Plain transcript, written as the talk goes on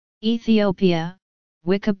Ethiopia,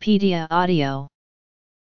 Wikipedia audio.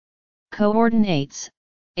 Coordinates,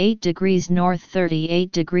 8 degrees north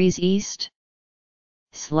 38 degrees east.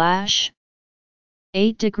 /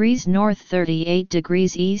 8 degrees north 38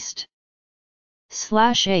 degrees east. /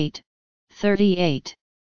 8, 38.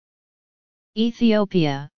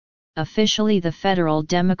 Ethiopia, officially the Federal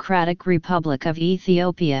Democratic Republic of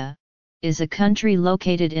Ethiopia, is a country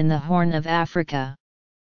located in the Horn of Africa.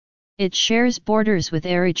 It shares borders with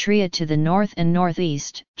Eritrea to the north and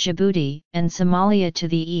northeast, Djibouti and Somalia to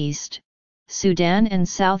the east, Sudan and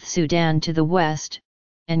South Sudan to the west,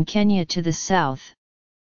 and Kenya to the south.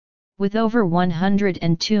 With over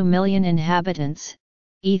 102 million inhabitants,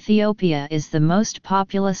 Ethiopia is the most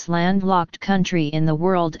populous landlocked country in the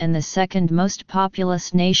world and the second most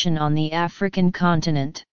populous nation on the African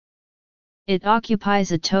continent. It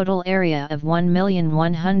occupies a total area of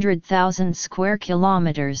 1,100,000 square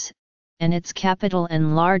kilometers, and its capital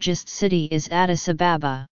and largest city is Addis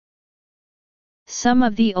Ababa. Some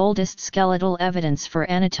of the oldest skeletal evidence for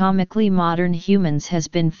anatomically modern humans has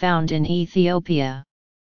been found in Ethiopia.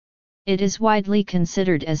 It is widely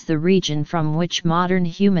considered as the region from which modern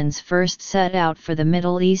humans first set out for the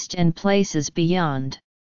Middle East and places beyond.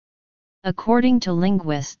 According to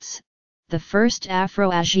linguists, the first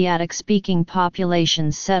Afro-Asiatic-speaking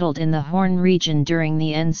populations settled in the Horn region during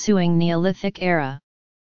the ensuing Neolithic era.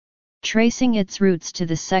 Tracing its roots to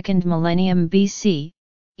the 2nd millennium BC,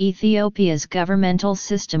 Ethiopia's governmental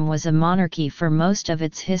system was a monarchy for most of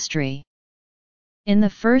its history. In the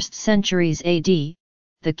 1st centuries AD,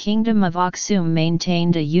 the Kingdom of Aksum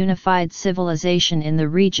maintained a unified civilization in the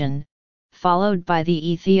region, followed by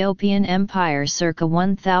the Ethiopian Empire circa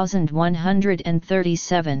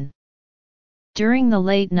 1137. During the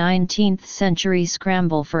late 19th century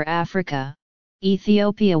scramble for Africa,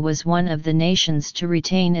 Ethiopia was one of the nations to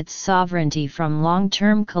retain its sovereignty from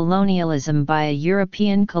long-term colonialism by a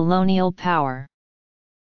European colonial power.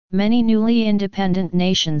 Many newly independent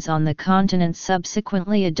nations on the continent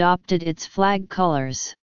subsequently adopted its flag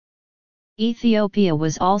colors. Ethiopia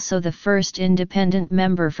was also the first independent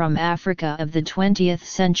member from Africa of the 20th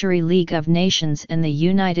Century League of Nations and the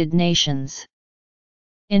United Nations.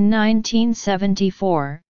 In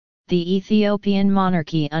 1974, the Ethiopian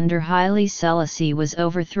monarchy under Haile Selassie was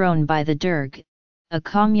overthrown by the Derg, a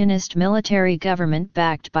communist military government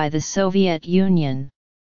backed by the Soviet Union.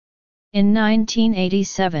 In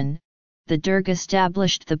 1987, the Derg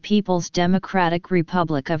established the People's Democratic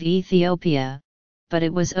Republic of Ethiopia, but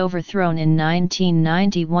it was overthrown in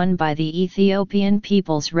 1991 by the Ethiopian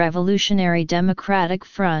People's Revolutionary Democratic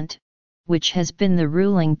Front, which has been the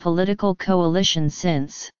ruling political coalition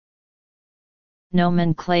since.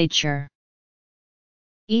 Nomenclature.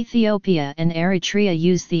 Ethiopia and Eritrea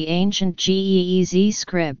use the ancient Ge'ez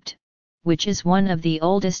script, which is one of the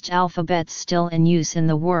oldest alphabets still in use in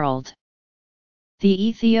the world. The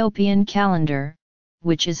Ethiopian calendar,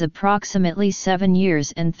 which is approximately 7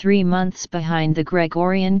 years and 3 months behind the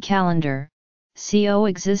Gregorian calendar,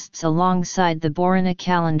 coexists alongside the Borana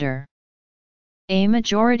calendar. A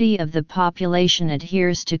majority of the population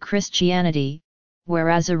adheres to Christianity,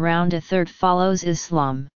 whereas around a third follows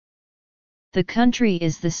Islam. The country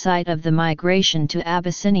is the site of the migration to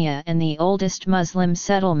Abyssinia and the oldest Muslim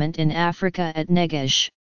settlement in Africa at Negesh.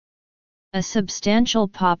 A substantial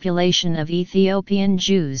population of Ethiopian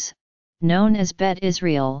Jews, known as Bet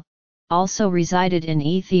Israel, also resided in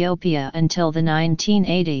Ethiopia until the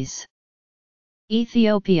 1980s.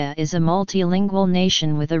 Ethiopia is a multilingual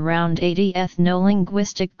nation with around 80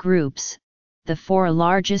 ethno-linguistic groups, the 4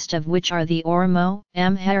 largest of which are the Oromo,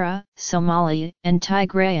 Amhara, Somali, and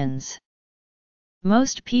Tigrayans.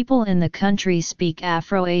 Most people in the country speak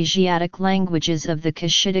Afro-Asiatic languages of the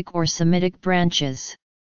Cushitic or Semitic branches.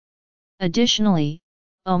 Additionally,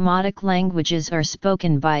 Omotic languages are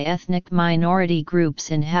spoken by ethnic minority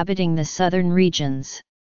groups inhabiting the southern regions.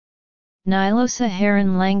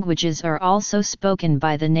 Nilo-Saharan languages are also spoken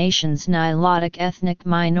by the nation's Nilotic ethnic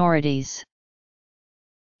minorities.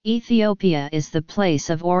 Ethiopia is the place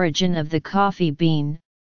of origin of the coffee bean,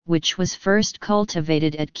 which was first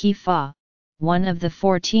cultivated at Kifa, one of the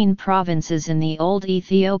 14 provinces in the old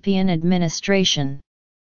Ethiopian administration.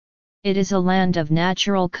 It is a land of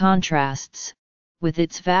natural contrasts, with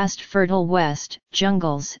its vast fertile west,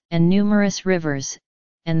 jungles, and numerous rivers,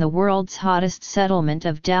 and the world's hottest settlement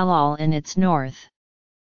of Dalal in its north.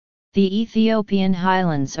 The Ethiopian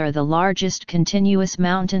highlands are the largest continuous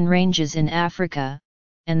mountain ranges in Africa,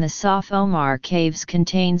 and the Saf Omar Caves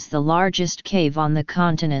contains the largest cave on the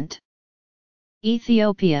continent.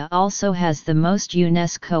 Ethiopia also has the most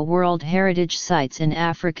UNESCO World Heritage Sites in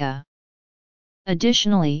Africa.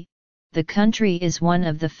 Additionally, the country is one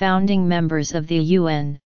of the founding members of the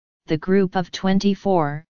UN, the Group of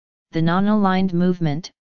 24, the Non-Aligned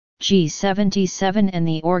Movement, G77 and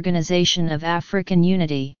the Organization of African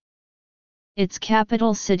Unity. Its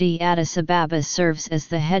capital city Addis Ababa serves as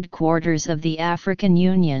the headquarters of the African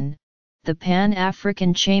Union, the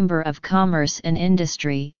Pan-African Chamber of Commerce and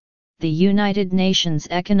Industry, the United Nations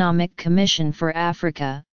Economic Commission for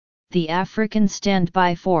Africa, the African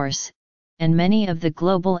Standby Force, and many of the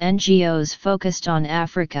global NGOs focused on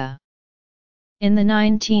Africa. In the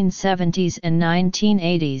 1970s and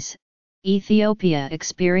 1980s, Ethiopia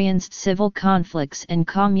experienced civil conflicts and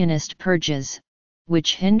communist purges,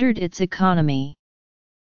 which hindered its economy.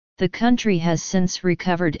 The country has since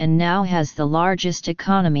recovered and now has the largest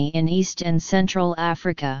economy in East and Central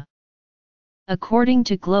Africa. According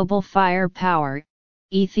to Global Firepower,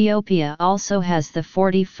 Ethiopia also has the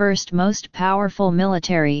 41st most powerful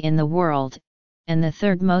military in the world, and the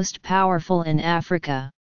third most powerful in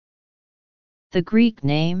Africa. The Greek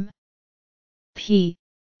name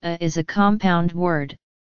is a compound word,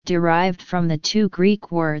 derived from the two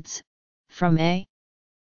Greek words, from a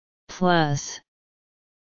plus.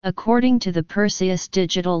 According to the Perseus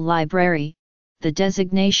Digital Library, the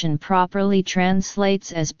designation properly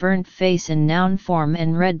translates as burnt face in noun form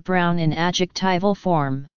and red-brown in adjectival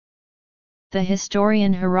form. The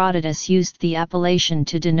historian Herodotus used the appellation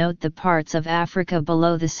to denote the parts of Africa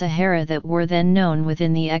below the Sahara that were then known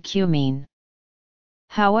within the Ecumene.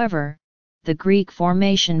 However, the Greek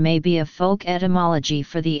formation may be a folk etymology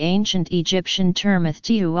for the ancient Egyptian term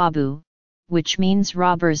Ethtiuabu, which means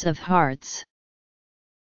robbers of hearts.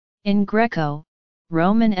 In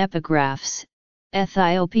Greco-Roman epigraphs,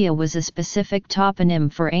 Ethiopia was a specific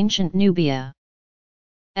toponym for ancient Nubia.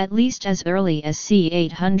 At least as early as c.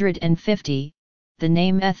 850, the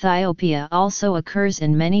name Ethiopia also occurs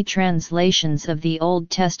in many translations of the Old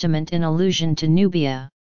Testament in allusion to Nubia.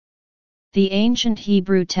 The ancient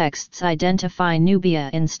Hebrew texts identify Nubia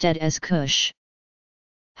instead as Cush.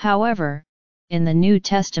 However, in the New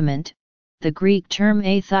Testament, the Greek term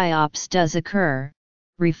Aethiops does occur,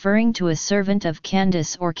 referring to a servant of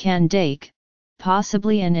Candace or Candake,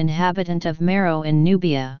 possibly an inhabitant of Meroe in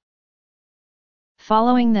Nubia.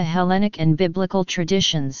 Following the Hellenic and biblical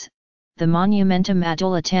traditions, the Monumentum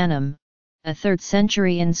Adulatanum, a 3rd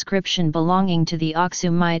century inscription belonging to the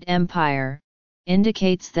Aksumite Empire,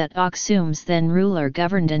 indicates that Aksum's then ruler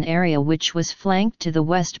governed an area which was flanked to the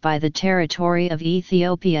west by the territory of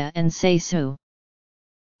Ethiopia and Sesu.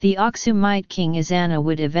 The Aksumite king Ezana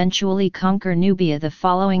would eventually conquer Nubia the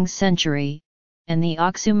following century, and the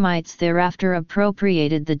Aksumites thereafter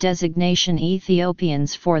appropriated the designation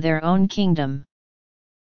Ethiopians for their own kingdom.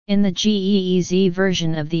 In the Ge'ez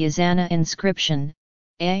version of the Ezana inscription,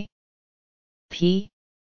 A P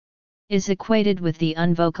is equated with the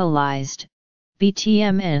unvocalized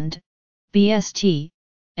BTM and BST,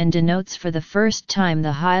 and denotes for the first time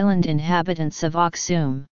the highland inhabitants of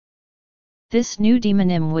Aksum. This new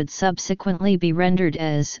demonym would subsequently be rendered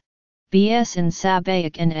as BS in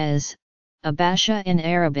Sabaic and as Abasha in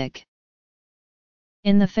Arabic.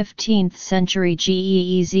 In the 15th century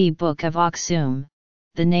Ge'ez Book of Aksum,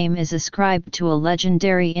 the name is ascribed to a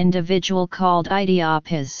legendary individual called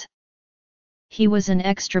Aethiopis. He was an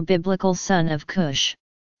extra-biblical son of Cush,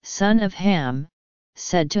 son of Ham,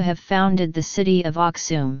 said to have founded the city of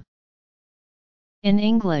Aksum. In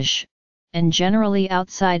English, and generally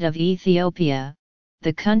outside of Ethiopia,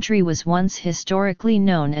 the country was once historically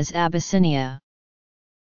known as Abyssinia.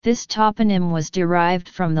 This toponym was derived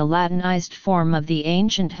from the Latinized form of the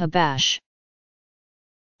ancient Habash.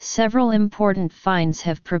 Several important finds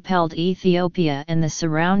have propelled Ethiopia and the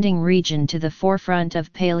surrounding region to the forefront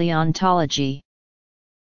of paleontology.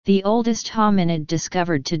 The oldest hominid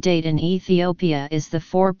discovered to date in Ethiopia is the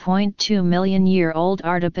 4.2 million-year-old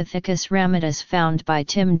Ardipithecus ramidus found by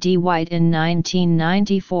Tim D. White in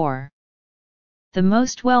 1994. The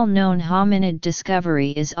most well-known hominid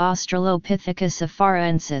discovery is Australopithecus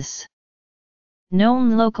afarensis.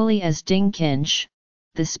 Known locally as Dinkinch,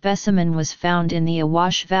 the specimen was found in the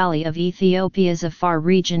Awash Valley of Ethiopia's Afar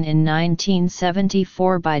region in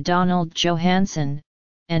 1974 by Donald Johansson,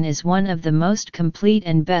 and is one of the most complete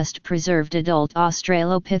and best preserved adult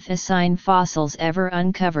Australopithecine fossils ever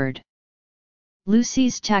uncovered.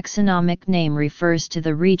 Lucy's taxonomic name refers to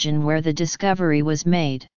the region where the discovery was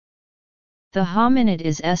made. The hominid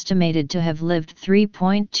is estimated to have lived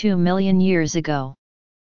 3.2 million years ago.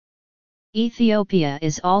 Ethiopia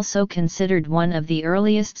is also considered one of the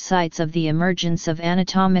earliest sites of the emergence of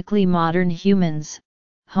anatomically modern humans,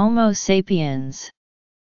 Homo sapiens.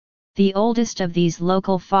 The oldest of these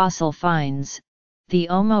local fossil finds, the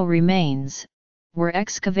Omo remains, were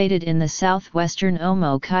excavated in the southwestern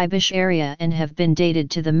Omo-Kaibish area and have been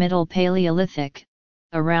dated to the Middle Paleolithic,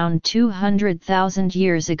 around 200,000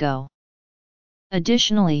 years ago.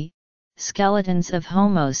 Additionally, skeletons of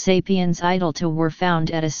Homo sapiens idolta were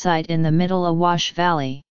found at a site in the Middle Awash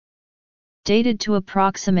Valley. Dated to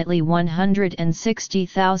approximately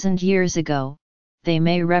 160,000 years ago, they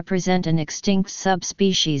may represent an extinct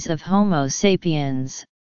subspecies of Homo sapiens,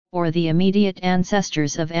 or the immediate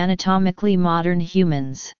ancestors of anatomically modern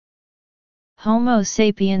humans. Homo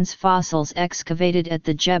sapiens fossils excavated at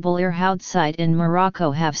the Jebel Irhoud site in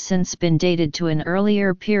Morocco have since been dated to an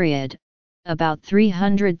earlier period, about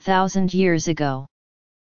 300,000 years ago.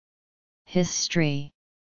 History.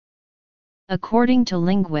 According to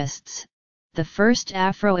linguists, the first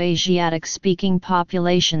Afro-Asiatic-speaking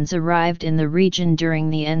populations arrived in the region during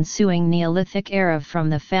the ensuing Neolithic era from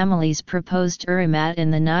the family's proposed Urimat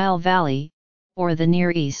in the Nile Valley, or the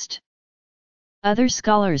Near East. Other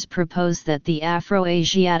scholars propose that the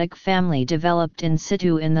Afro-Asiatic family developed in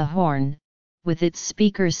situ in the Horn, with its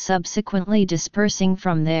speakers subsequently dispersing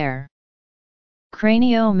from there.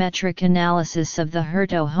 Craniometric analysis of the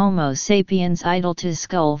Hirto Homo sapiens idolta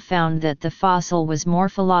skull found that the fossil was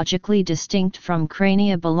morphologically distinct from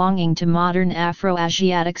crania belonging to modern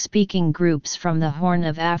Afro-Asiatic speaking groups from the Horn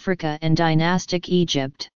of Africa and dynastic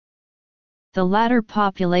Egypt. The latter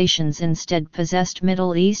populations instead possessed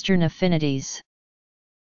Middle Eastern affinities.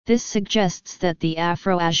 This suggests that the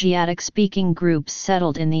Afro-Asiatic speaking groups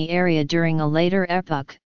settled in the area during a later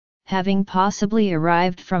epoch, having possibly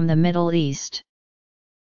arrived from the Middle East.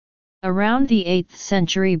 Around the 8th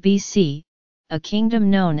century BC, a kingdom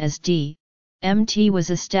known as Mt was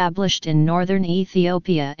established in northern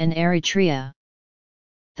Ethiopia and Eritrea.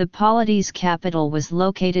 The polity's capital was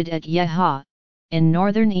located at Yeha, in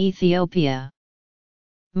northern Ethiopia.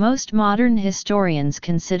 Most modern historians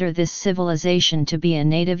consider this civilization to be a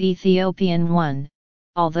native Ethiopian one,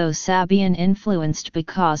 although Sabian influenced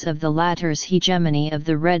because of the latter's hegemony of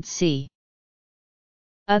the Red Sea.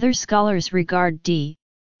 Other scholars regard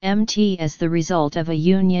Mt as the result of a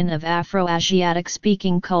union of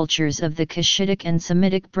Afro-Asiatic-speaking cultures of the Cushitic and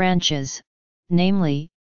Semitic branches, namely,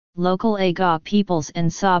 local Aga peoples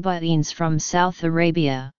and Sabaeans from South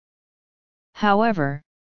Arabia. However,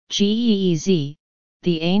 Geez,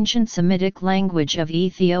 the ancient Semitic language of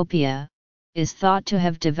Ethiopia, is thought to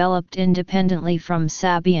have developed independently from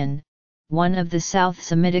Sabian, one of the South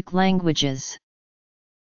Semitic languages.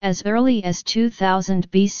 As early as 2000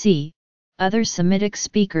 BC, other Semitic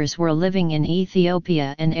speakers were living in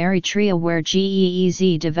Ethiopia and Eritrea where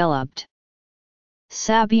Geez developed.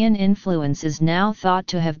 Sabian influence is now thought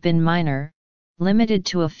to have been minor, limited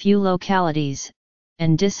to a few localities,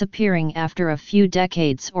 and disappearing after a few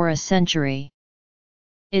decades or a century.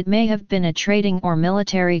 It may have been a trading or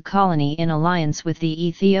military colony in alliance with the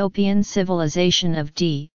Ethiopian civilization of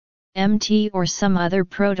Mt or some other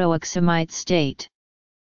Proto-Aksumite state.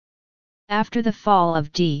 After the fall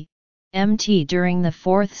of Mt during the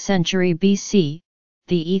 4th century BC,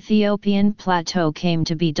 the Ethiopian plateau came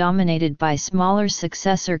to be dominated by smaller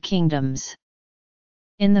successor kingdoms.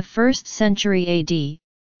 In the 1st century AD,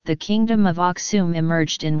 the kingdom of Aksum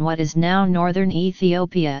emerged in what is now northern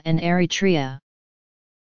Ethiopia and Eritrea.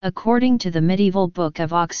 According to the medieval Book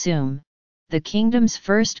of Aksum, the kingdom's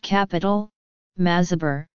first capital,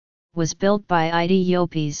 Mazabur, was built by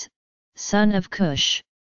Aethiopes, son of Cush.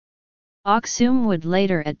 Aksum would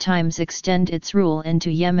later at times extend its rule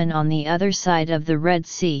into Yemen on the other side of the Red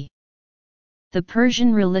Sea. The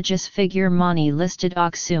Persian religious figure Mani listed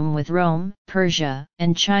Aksum with Rome, Persia,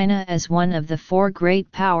 and China as one of the four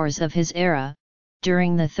great powers of his era,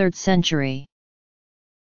 during the 3rd century.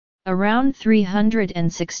 Around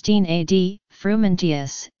 316 AD,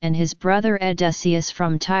 Frumentius and his brother Edesius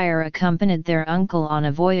from Tyre accompanied their uncle on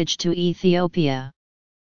a voyage to Ethiopia.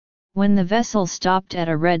 When the vessel stopped at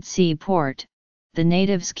a Red Sea port, the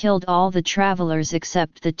natives killed all the travelers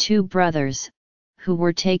except the two brothers, who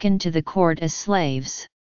were taken to the court as slaves.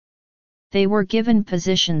 They were given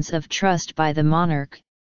positions of trust by the monarch,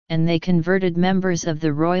 and they converted members of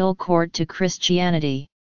the royal court to Christianity.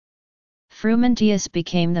 Frumentius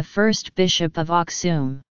became the first bishop of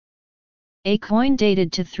Aksum. A coin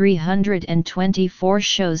dated to 324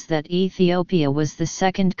 shows that Ethiopia was the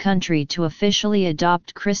second country to officially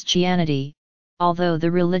adopt Christianity, although the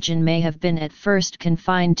religion may have been at first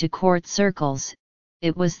confined to court circles,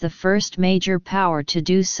 it was the first major power to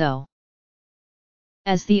do so.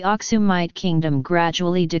 As the Aksumite kingdom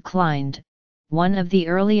gradually declined, one of the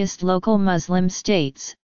earliest local Muslim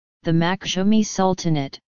states, the Makhzumi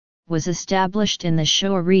Sultanate, was established in the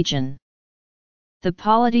Shoa region. The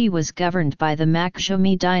polity was governed by the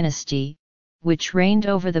Makhzumi dynasty, which reigned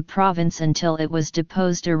over the province until it was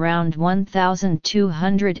deposed around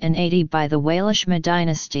 1280 by the Wayashma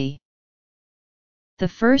dynasty. The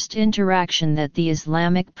first interaction that the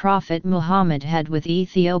Islamic prophet Muhammad had with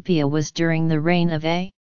Ethiopia was during the reign of Amr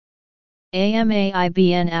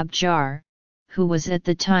ibn Abjar, who was at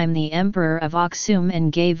the time the emperor of Aksum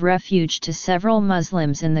and gave refuge to several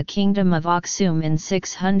Muslims in the kingdom of Aksum in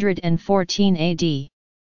 614 AD.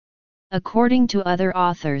 According to other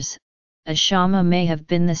authors, Ashama may have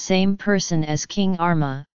been the same person as King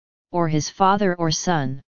Arma, or his father or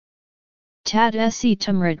son. Tad-esi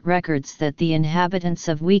Tumrit records that the inhabitants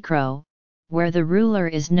of Wikro, where the ruler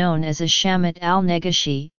is known as Ashamat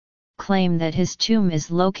al-Negashi, claim that his tomb is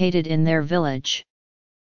located in their village.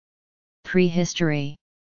 Prehistory.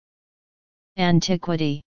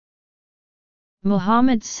 Antiquity.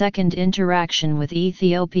 Muhammad's second interaction with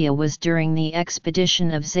Ethiopia was during the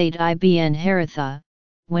expedition of Zayd ibn Haritha,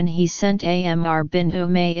 when he sent Amr bin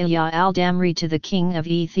Umayyah al-Damri to the king of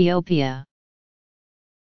Ethiopia.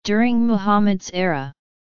 During Muhammad's era.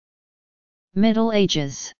 Middle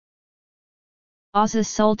Ages. Azza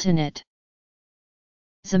Sultanate.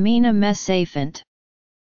 Zamina Mesafint.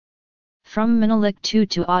 From Menelik II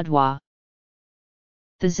to Adwa.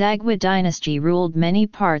 The Zagwe dynasty ruled many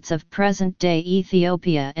parts of present-day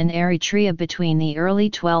Ethiopia and Eritrea between the early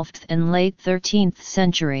 12th and late 13th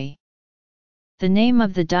century. The name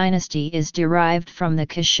of the dynasty is derived from the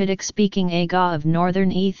Cushitic-speaking Aga of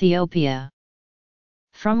northern Ethiopia.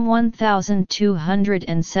 From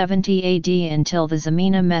 1270 AD until the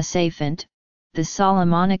Zamina Mesafint, the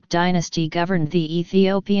Solomonic dynasty governed the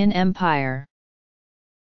Ethiopian Empire.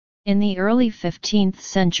 In the early 15th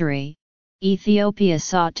century, Ethiopia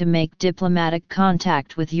sought to make diplomatic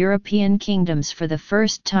contact with European kingdoms for the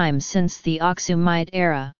first time since the Aksumite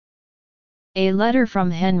era. A letter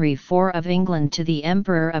from Henry IV of England to the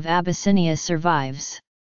Emperor of Abyssinia survives.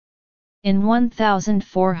 In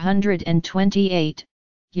 1428,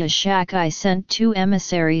 Yashaki sent two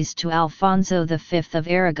emissaries to Alfonso V of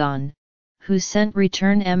Aragon, who sent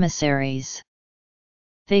return emissaries.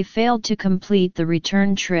 They failed to complete the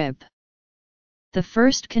return trip. The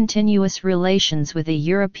first continuous relations with a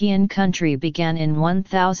European country began in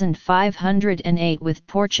 1508 with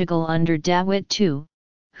Portugal under Dawit II,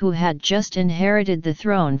 who had just inherited the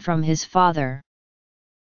throne from his father.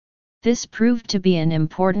 This proved to be an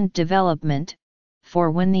important development,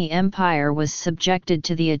 for when the empire was subjected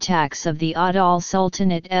to the attacks of the Adal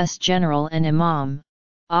Sultanate's general and imam,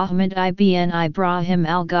 Ahmed ibn Ibrahim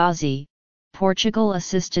al-Ghazi, Portugal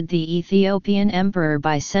assisted the Ethiopian emperor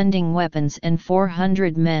by sending weapons and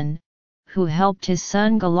 400 men, who helped his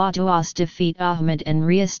son Galatuas defeat Ahmed and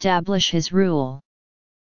re-establish his rule.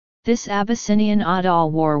 This Abyssinian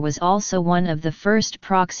Adal War was also one of the first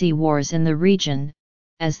proxy wars in the region,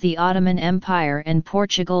 as the Ottoman Empire and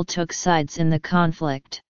Portugal took sides in the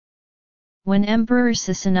conflict. When Emperor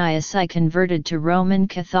Sisinius I converted to Roman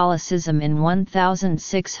Catholicism in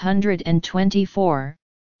 1624,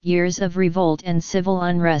 years of revolt and civil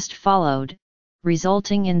unrest followed,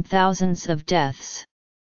 resulting in thousands of deaths.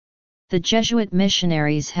 The Jesuit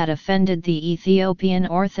missionaries had offended the Ethiopian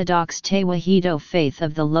Orthodox Tewahedo faith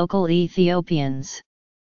of the local Ethiopians.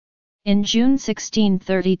 In June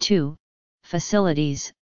 1632,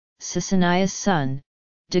 Facilities, Sisinius' son,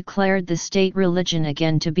 declared the state religion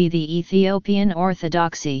again to be the Ethiopian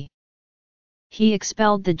Orthodoxy. He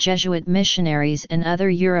expelled the Jesuit missionaries and other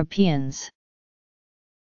Europeans.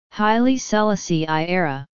 Haile Selassie I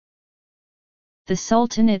era. The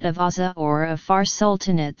Sultanate of Azza or Afar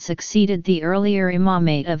Sultanate succeeded the earlier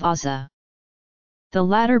Imamate of Azza. The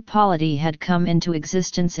latter polity had come into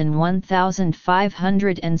existence in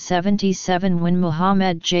 1577 when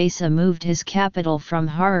Muhammad Jasa moved his capital from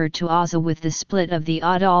Harar to Azza with the split of the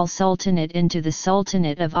Adal Sultanate into the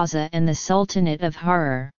Sultanate of Azza and the Sultanate of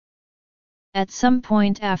Harar. At some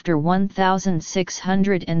point after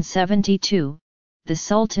 1672, the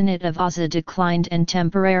Sultanate of Azza declined and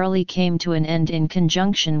temporarily came to an end in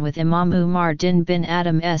conjunction with Imam Umar din bin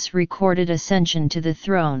Adam's recorded ascension to the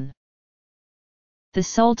throne. The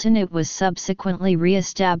Sultanate was subsequently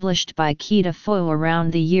re-established by Kita Fo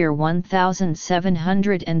around the year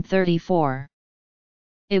 1734.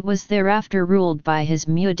 It was thereafter ruled by his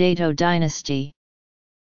Mudato dynasty.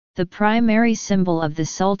 The primary symbol of the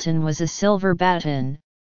Sultan was a silver baton,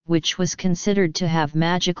 which was considered to have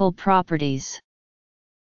magical properties.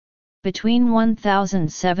 Between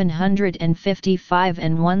 1755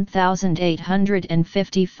 and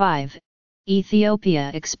 1855, Ethiopia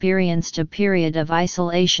experienced a period of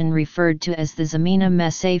isolation referred to as the Zamina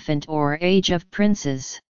Mesafint or Age of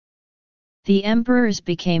Princes. The emperors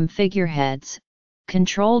became figureheads,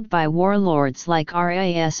 controlled by warlords like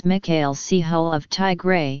Ras Mikhail Sehol of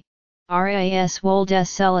Tigray, Ras Wolde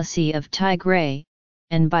Selassie of Tigray,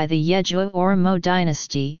 and by the Yeju Oromo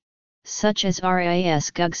dynasty, such as Ras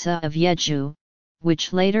Gugsa of Yeju,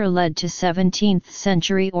 which later led to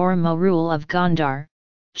 17th-century Oromo rule of Gondar,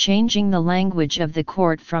 changing the language of the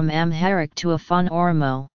court from Amharic to Afan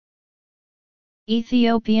Oromo.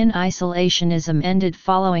 Ethiopian isolationism ended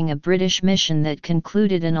following a British mission that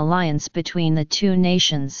concluded an alliance between the two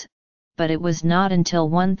nations, but it was not until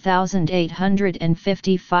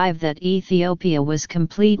 1855 that Ethiopia was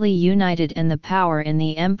completely united and the power in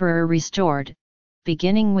the emperor restored,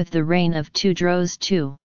 beginning with the reign of Tewodros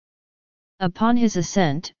II. Upon his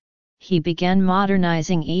ascent, he began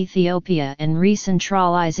modernizing Ethiopia and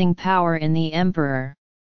re-centralizing power in the emperor.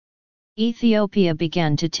 Ethiopia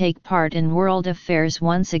began to take part in world affairs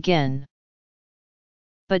once again.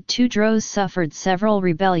 But Tewodros suffered several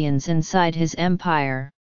rebellions inside his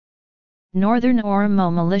empire. Northern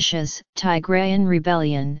Oromo militias, Tigrayan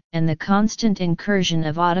rebellion, and the constant incursion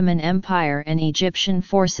of Ottoman Empire and Egyptian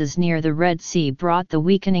forces near the Red Sea brought the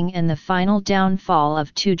weakening and the final downfall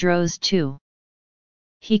of Tewodros II.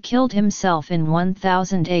 He killed himself in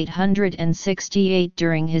 1868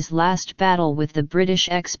 during his last battle with the British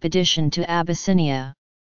expedition to Abyssinia.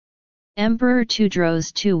 Emperor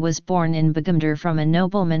Tewodros II was born in Bagumdar from a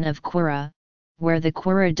nobleman of Quora, where the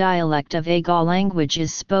Quora dialect of Agal language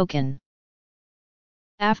is spoken.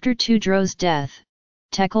 After Tewodros' death,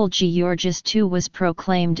 Tekel Georges II was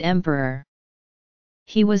proclaimed emperor.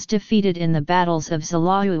 He was defeated in the battles of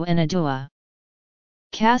Zalau and Adua.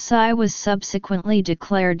 Kasai was subsequently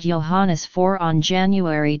declared Johannes IV on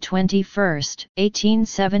January 21,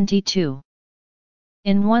 1872.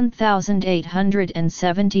 In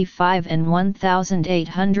 1875 and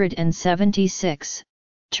 1876,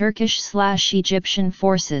 Turkish/Egyptian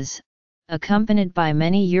forces, accompanied by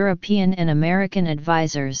many European and American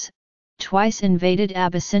advisors, twice invaded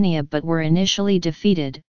Abyssinia but were initially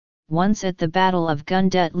defeated, once at the Battle of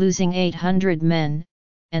Gundet losing 800 men,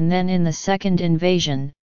 and then in the second invasion,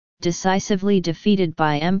 decisively defeated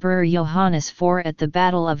by Emperor Johannes IV at the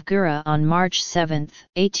Battle of Gura on March 7,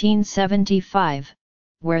 1875,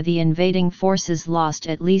 where the invading forces lost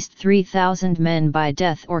at least 3,000 men by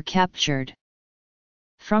death or captured.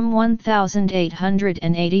 From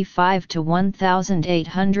 1885 to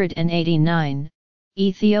 1889,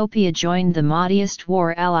 Ethiopia joined the Mahdist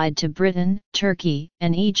War allied to Britain, Turkey,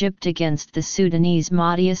 and Egypt against the Sudanese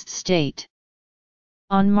Mahdist state.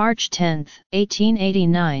 On March 10,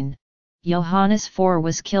 1889, Johannes IV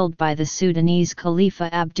was killed by the Sudanese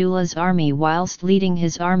Khalifa Abdullah's army whilst leading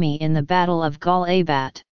his army in the Battle of Gal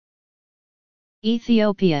Abat.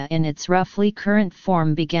 Ethiopia in its roughly current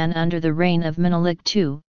form began under the reign of Menelik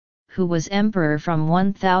II, who was emperor from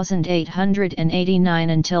 1889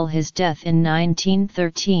 until his death in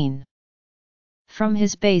 1913. From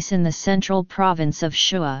his base in the central province of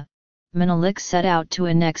Shua, Menelik set out to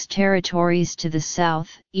annex territories to the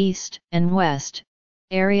south, east, and west,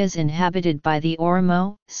 areas inhabited by the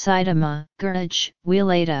Oromo, Sidama, Guraj,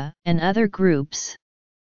 Wileta, and other groups.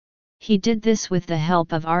 He did this with the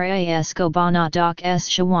help of Ras Gobanadak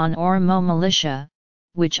Shawan Oromo militia,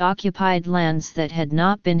 which occupied lands that had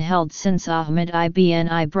not been held since Ahmed ibn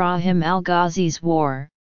Ibrahim al-Ghazi's war,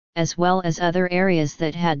 as well as other areas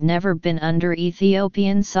that had never been under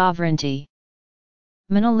Ethiopian sovereignty.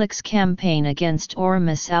 Menelik's campaign against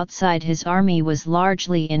Oromus outside his army was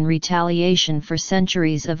largely in retaliation for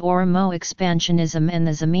centuries of Oromo expansionism and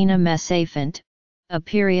the Zamina Mesafint, a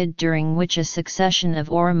period during which a succession of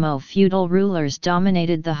Oromo feudal rulers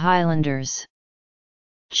dominated the highlanders.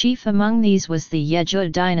 Chief among these was the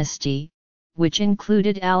Yeju dynasty, which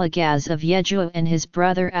included Aligaz of Yeju and his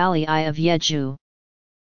brother Ali I of Yeju.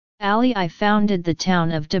 Ali I founded the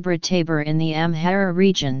town of Debre Tabor in the Amhara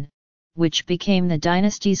region, which became the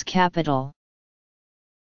dynasty's capital.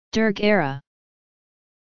 Derg era.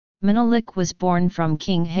 Menelik was born from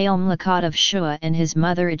King Hailmlakat of Shua and his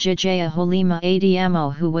mother Ijijaya Holima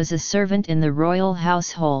Adiamo, who was a servant in the royal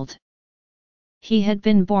household. He had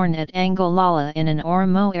been born at Angolala in an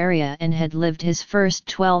Oromo area and had lived his first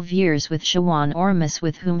 12 years with Shawan Oromus,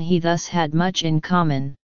 with whom he thus had much in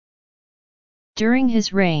common. During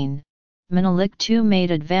his reign, Menelik II made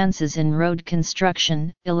advances in road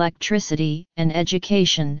construction, electricity, and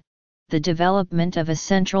education, the development of a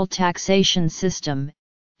central taxation system,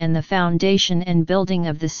 and the foundation and building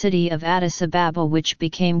of the city of Addis Ababa, which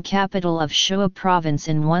became capital of Shua province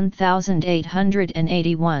in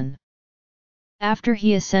 1881. After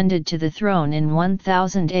he ascended to the throne in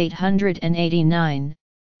 1889,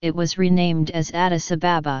 it was renamed as Addis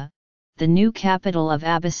Ababa, the new capital of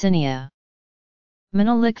Abyssinia.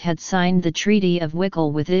 Menelik had signed the Treaty of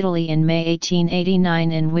Wickle with Italy in May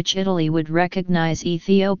 1889, in which Italy would recognize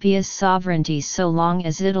Ethiopia's sovereignty so long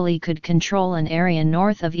as Italy could control an area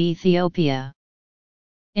north of Ethiopia.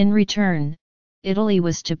 In return, Italy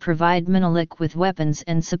was to provide Menelik with weapons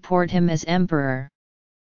and support him as emperor.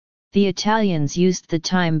 The Italians used the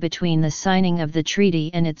time between the signing of the treaty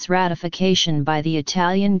and its ratification by the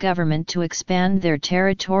Italian government to expand their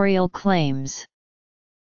territorial claims.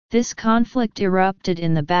 This conflict erupted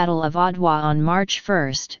in the Battle of Adwa on March 1,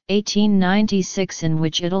 1896, in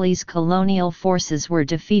which Italy's colonial forces were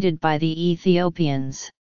defeated by the Ethiopians.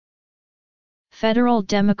 Federal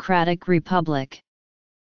Democratic Republic.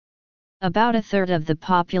 About a third of the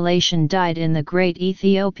population died in the Great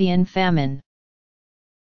Ethiopian Famine.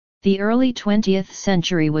 The early 20th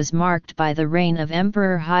century was marked by the reign of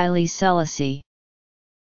Emperor Haile Selassie.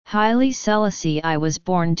 Haile Selassie I was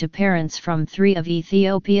born to parents from three of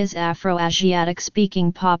Ethiopia's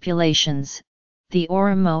Afro-Asiatic-speaking populations, the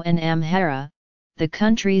Oromo and Amhara, the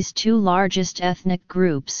country's two largest ethnic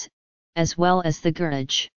groups, as well as the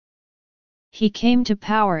Gurage. He came to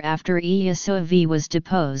power after Iyassovi was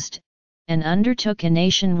deposed, and undertook a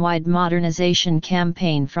nationwide modernization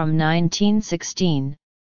campaign from 1916,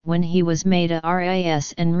 when he was made a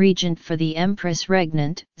ras and regent for the Empress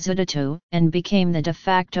Regnant, Zewditu, and became the de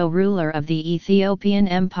facto ruler of the Ethiopian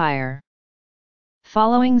Empire.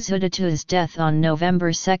 Following Zewditu's death on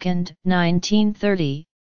November 2, 1930,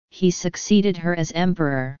 he succeeded her as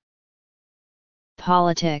emperor.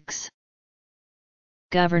 Politics.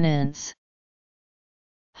 Governance.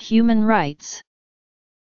 Human rights.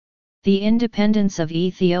 The independence of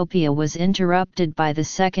Ethiopia was interrupted by the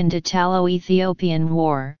Second Italo-Ethiopian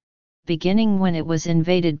War, beginning when it was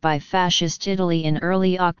invaded by Fascist Italy in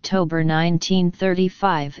early October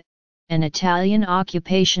 1935, an Italian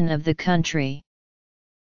occupation of the country.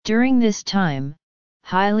 During this time,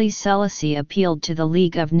 Haile Selassie appealed to the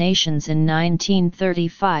League of Nations in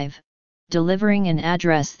 1935, delivering an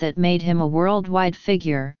address that made him a worldwide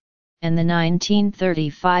figure, and the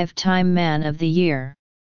 1935 Time Man of the Year.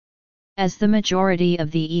 As the majority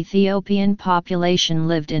of the Ethiopian population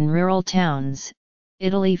lived in rural towns,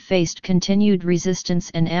 Italy faced continued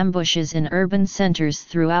resistance and ambushes in urban centers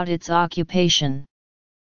throughout its occupation.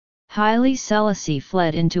 Haile Selassie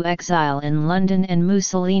fled into exile in London, and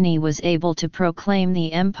Mussolini was able to proclaim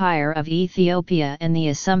the Empire of Ethiopia and the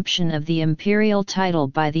assumption of the imperial title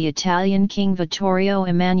by the Italian King Vittorio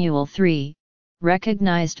Emanuele III,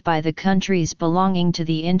 recognized by the countries belonging to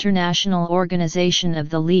the International Organization of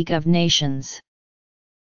the League of Nations.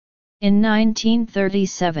 In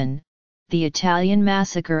 1937, the Italian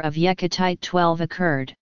massacre of Yekatite 12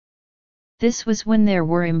 occurred. This was when there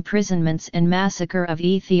were imprisonments and massacre of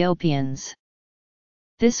Ethiopians.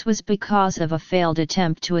 This was because of a failed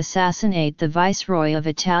attempt to assassinate the Viceroy of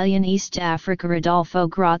Italian East Africa Rodolfo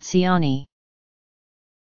Graziani.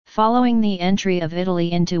 Following the entry of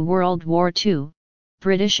Italy into World War II,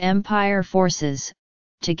 British Empire forces,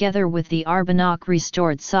 together with the Arbanok,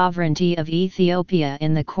 restored sovereignty of Ethiopia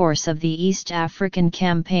in the course of the East African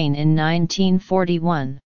Campaign in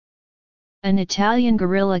 1941. An Italian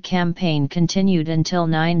guerrilla campaign continued until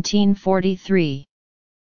 1943.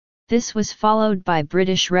 This was followed by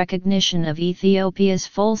British recognition of Ethiopia's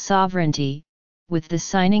full sovereignty, with the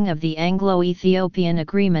signing of the Anglo-Ethiopian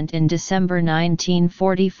Agreement in December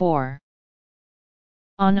 1944.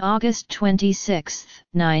 On August 26,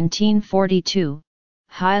 1942,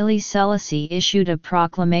 Haile Selassie issued a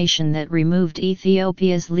proclamation that removed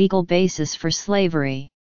Ethiopia's legal basis for slavery.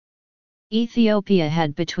 Ethiopia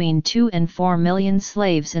had between 2 and 4 million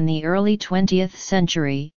slaves in the early 20th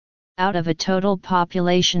century, out of a total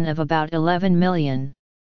population of about 11 million.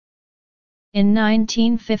 In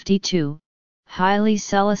 1952, Haile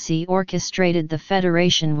Selassie orchestrated the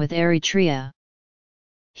federation with Eritrea.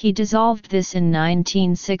 He dissolved this in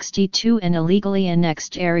 1962 and illegally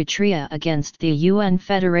annexed Eritrea against the UN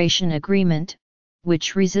Federation Agreement,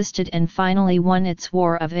 which resisted and finally won its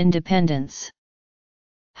war of independence.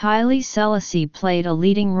 Haile Selassie played a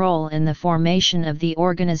leading role in the formation of the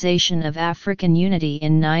Organization of African Unity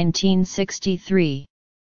in 1963.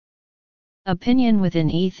 Opinion within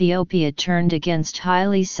Ethiopia turned against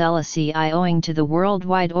Haile Selassie owing to the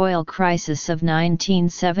worldwide oil crisis of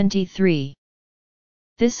 1973.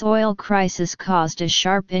 This oil crisis caused a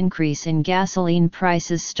sharp increase in gasoline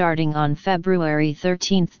prices starting on February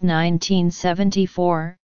 13,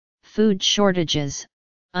 1974, food shortages,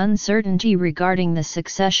 uncertainty regarding the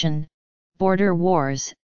succession, border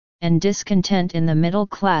wars, and discontent in the middle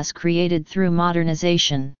class created through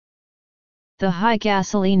modernization. The high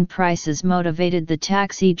gasoline prices motivated the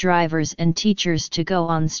taxi drivers and teachers to go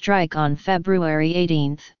on strike on February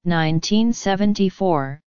 18,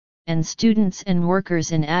 1974, and students and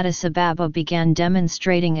workers in Addis Ababa began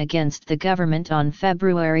demonstrating against the government on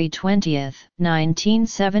February 20,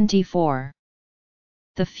 1974.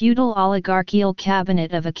 The feudal oligarchical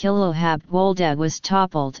cabinet of Akilohab Wolde was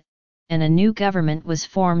toppled, and a new government was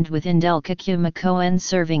formed with Ndelkaku Makoen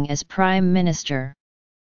serving as prime minister.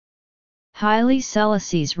 Haile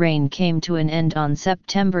Selassie's reign came to an end on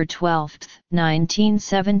September 12,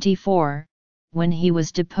 1974, when he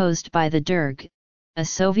was deposed by the Derg, a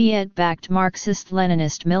Soviet-backed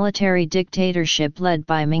Marxist-Leninist military dictatorship led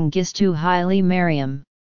by Mengistu Haile Mariam.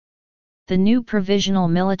 The new Provisional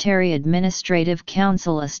Military Administrative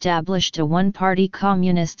Council established a one-party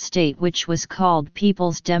communist state which was called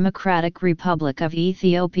People's Democratic Republic of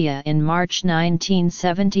Ethiopia in March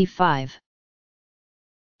 1975.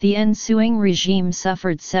 The ensuing regime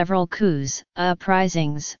suffered several coups,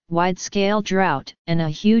 uprisings, wide-scale drought, and a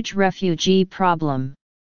huge refugee problem.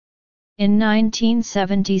 In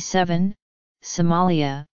 1977,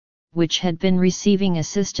 Somalia, which had been receiving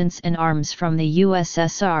assistance and arms from the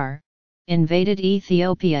USSR, invaded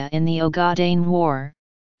Ethiopia in the Ogaden War,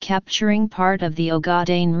 capturing part of the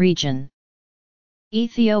Ogaden region.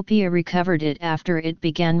 Ethiopia recovered it after it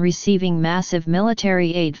began receiving massive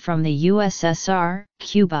military aid from the USSR,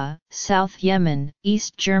 Cuba, South Yemen,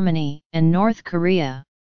 East Germany, and North Korea.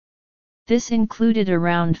 This included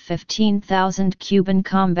around 15,000 Cuban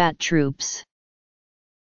combat troops.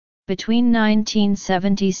 Between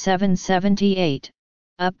 1977–78,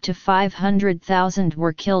 up to 500,000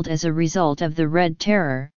 were killed as a result of the Red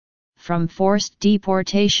Terror, from forced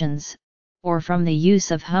deportations, or from the use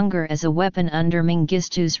of hunger as a weapon under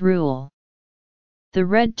Mengistu's rule. The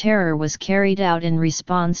Red Terror was carried out in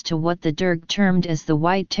response to what the Derg termed as the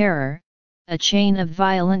White Terror, a chain of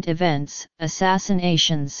violent events,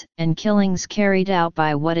 assassinations, and killings carried out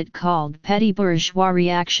by what it called petty bourgeois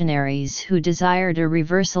reactionaries who desired a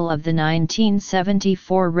reversal of the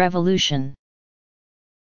 1974 revolution.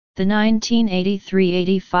 The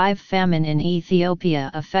 1983–85 famine in Ethiopia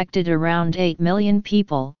affected around 8 million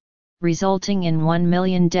people, resulting in 1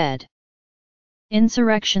 million dead.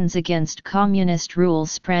 Insurrections against communist rule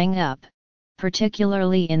sprang up,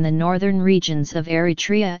 particularly in the northern regions of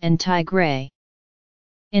Eritrea and Tigray.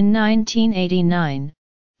 In 1989,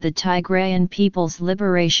 the Tigrayan People's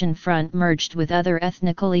Liberation Front merged with other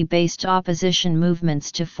ethnically based opposition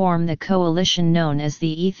movements to form the coalition known as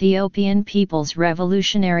the Ethiopian People's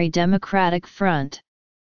Revolutionary Democratic Front.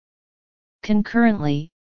 Concurrently,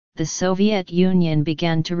 the Soviet Union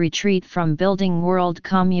began to retreat from building world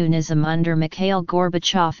communism under Mikhail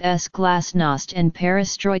Gorbachev's glasnost and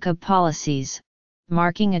perestroika policies,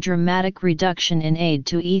 marking a dramatic reduction in aid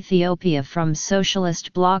to Ethiopia from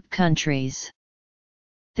socialist bloc countries.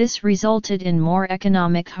 This resulted in more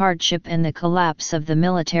economic hardship and the collapse of the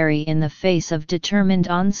military in the face of determined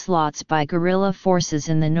onslaughts by guerrilla forces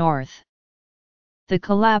in the north. The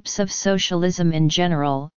collapse of socialism in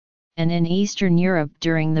general, and in Eastern Europe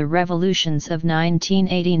during the revolutions of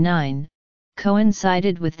 1989,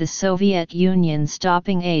 coincided with the Soviet Union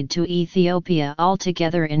stopping aid to Ethiopia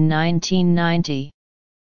altogether in 1990.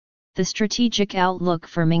 The strategic outlook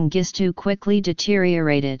for Mengistu quickly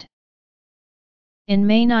deteriorated. In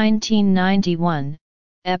May 1991,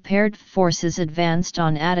 EPARD forces advanced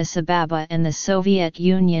on Addis Ababa and the Soviet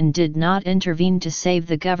Union did not intervene to save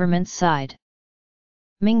the government's side.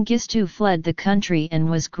 Mengistu fled the country and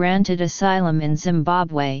was granted asylum in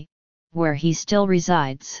Zimbabwe, where he still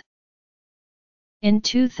resides. In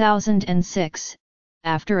 2006,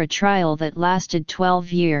 after a trial that lasted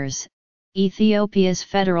 12 years, Ethiopia's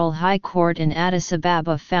Federal High Court in Addis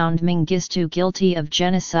Ababa found Mengistu guilty of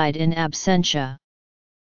genocide in absentia.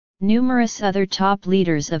 Numerous other top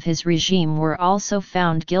leaders of his regime were also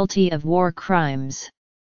found guilty of war crimes.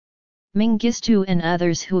 Mengistu and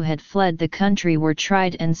others who had fled the country were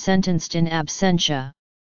tried and sentenced in absentia.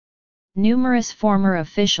 Numerous former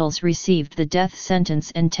officials received the death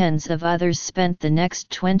sentence and tens of others spent the next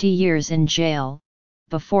 20 years in jail,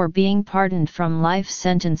 before being pardoned from life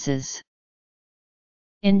sentences.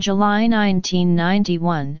 In July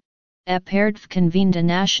 1991, EPARD convened a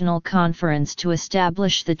national conference to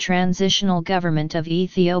establish the Transitional Government of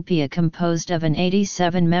Ethiopia composed of an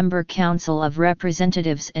 87-member Council of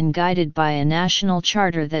Representatives and guided by a national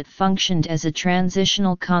charter that functioned as a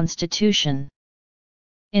transitional constitution.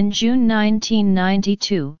 In June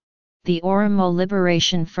 1992, the Oromo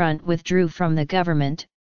Liberation Front withdrew from the government.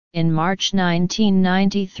 In March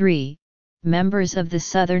 1993, members of the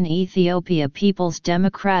Southern Ethiopia People's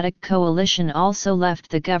Democratic Coalition also left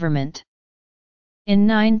the government. In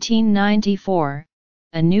 1994,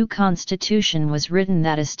 a new constitution was written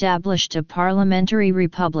that established a parliamentary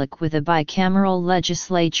republic with a bicameral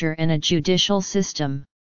legislature and a judicial system.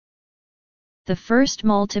 The first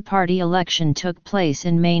multi-party election took place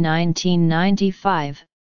in May 1995,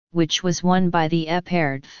 which was won by the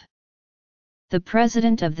EPRDF. The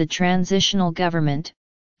president of the transitional government,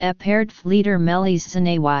 EPRDF leader Meles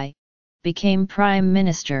Zenawi, became prime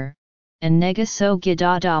minister, and Negaso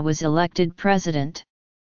Gidada was elected president.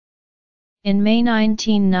 In May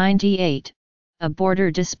 1998, a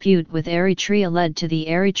border dispute with Eritrea led to the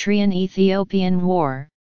Eritrean-Ethiopian War,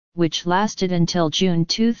 which lasted until June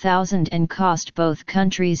 2000 and cost both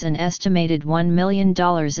countries an estimated $1 million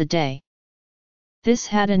a day. This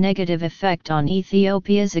had a negative effect on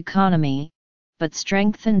Ethiopia's economy, but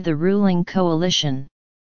strengthened the ruling coalition.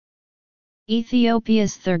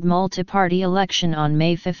 Ethiopia's third multi-party election on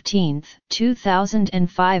May 15,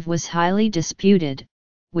 2005 was highly disputed,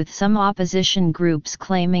 with some opposition groups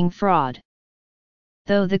claiming fraud.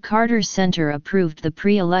 Though the Carter Center approved the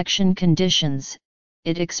pre-election conditions,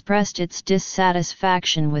 it expressed its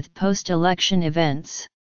dissatisfaction with post-election events.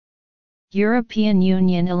 European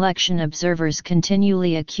Union election observers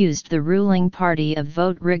continually accused the ruling party of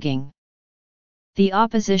vote rigging. The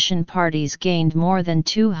opposition parties gained more than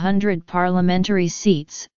 200 parliamentary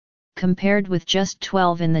seats, compared with just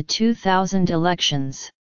 12 in the 2000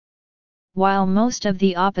 elections. While most of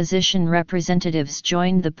the opposition representatives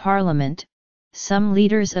joined the parliament, some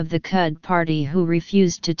leaders of the CUD party who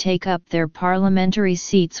refused to take up their parliamentary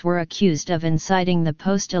seats were accused of inciting the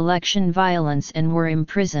post-election violence and were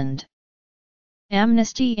imprisoned.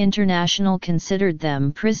 Amnesty International considered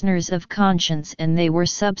them prisoners of conscience and they were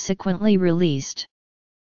subsequently released.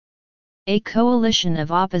 A coalition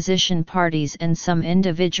of opposition parties and some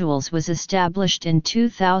individuals was established in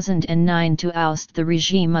 2009 to oust the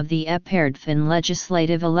regime of the EPRDF in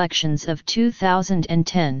legislative elections of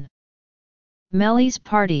 2010. Meles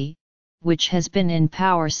Party, which has been in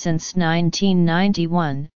power since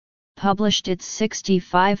 1991, published its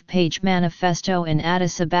 65-page manifesto in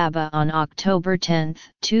Addis Ababa on October 10,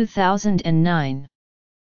 2009.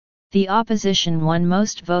 The opposition won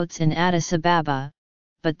most votes in Addis Ababa,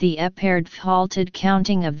 but the EPRDF halted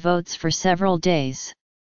counting of votes for several days.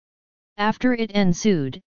 After it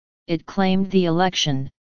ensued, it claimed the election,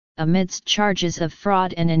 amidst charges of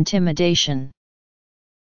fraud and intimidation.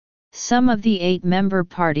 Some of the 8-member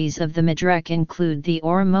parties of the Midrek include the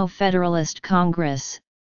Oromo Federalist Congress,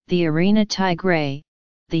 the Arena Tigray,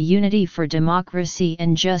 the Unity for Democracy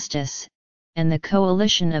and Justice, and the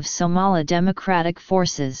Coalition of Somali Democratic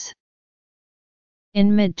Forces.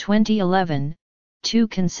 In mid-2011, 2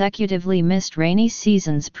 consecutively missed rainy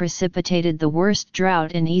seasons precipitated the worst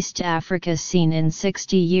drought in East Africa seen in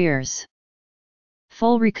 60 years.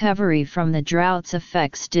 Full recovery from the drought's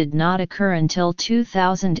effects did not occur until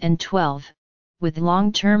 2012, with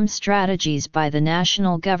long-term strategies by the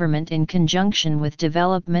national government in conjunction with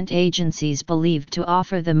development agencies believed to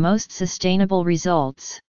offer the most sustainable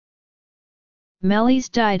results. Meles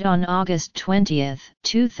died on August 20,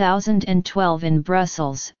 2012 in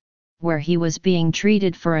Brussels, where he was being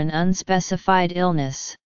treated for an unspecified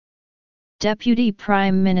illness. Deputy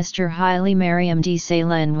Prime Minister Haile Mariam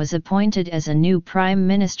Desalegn was appointed as a new Prime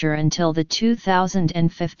Minister until the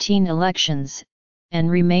 2015 elections, and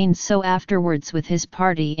remained so afterwards with his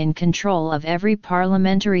party in control of every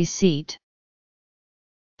parliamentary seat.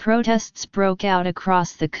 Protests broke out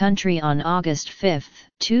across the country on August 5,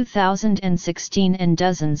 2016 and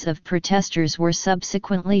dozens of protesters were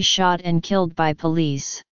subsequently shot and killed by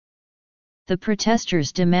police. The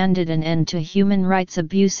protesters demanded an end to human rights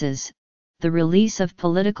abuses, the release of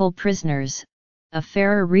political prisoners, a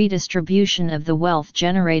fairer redistribution of the wealth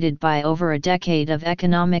generated by over a decade of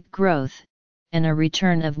economic growth, and a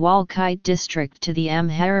return of Walkite district to the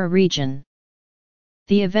Amhara region.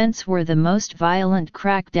 The events were the most violent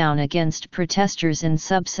crackdown against protesters in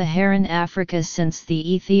sub-Saharan Africa since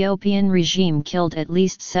the Ethiopian regime killed at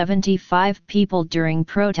least 75 people during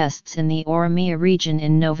protests in the Oromia region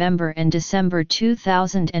in November and December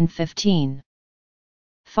 2015.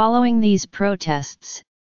 Following these protests,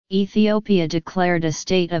 Ethiopia declared a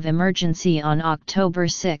state of emergency on October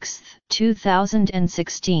 6,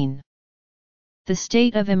 2016. The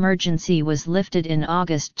state of emergency was lifted in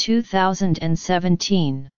August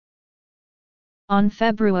 2017. On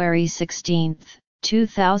February 16,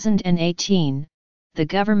 2018, the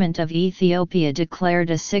government of Ethiopia declared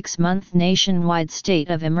a 6-month nationwide state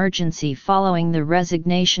of emergency following the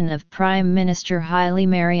resignation of Prime Minister Haile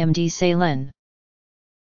Mariam Desalegn.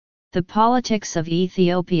 The politics of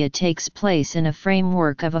Ethiopia takes place in a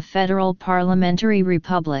framework of a federal parliamentary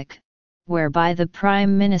republic, whereby the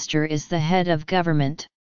Prime Minister is the head of government.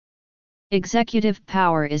 Executive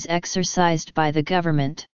power is exercised by the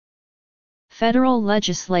government. Federal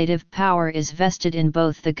legislative power is vested in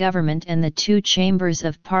both the government and the two chambers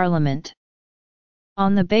of parliament.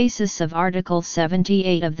 On the basis of Article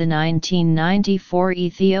 78 of the 1994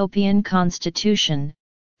 Ethiopian Constitution,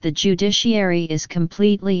 the judiciary is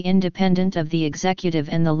completely independent of the executive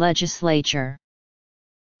and the legislature.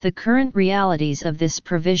 The current realities of this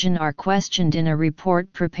provision are questioned in a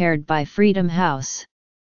report prepared by Freedom House.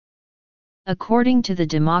 According to the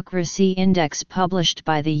Democracy Index published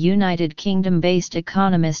by the United Kingdom-based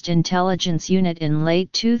Economist Intelligence Unit in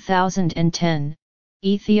late 2010,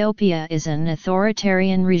 Ethiopia is an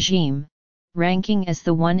authoritarian regime, ranking as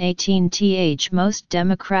the 118th most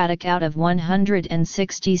democratic out of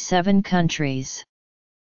 167 countries.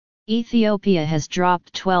 Ethiopia has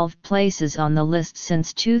dropped 12 places on the list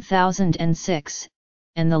since 2006,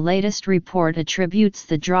 and the latest report attributes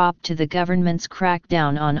the drop to the government's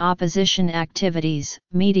crackdown on opposition activities,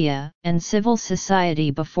 media, and civil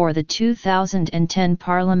society before the 2010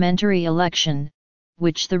 parliamentary election,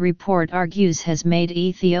 which the report argues has made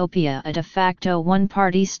Ethiopia a de facto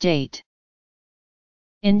one-party state.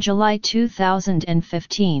 In July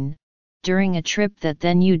 2015, during a trip that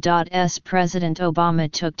then U.S. President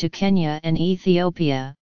Obama took to Kenya and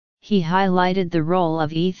Ethiopia, he highlighted the role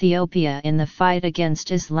of Ethiopia in the fight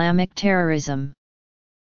against Islamic terrorism.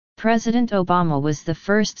 President Obama was the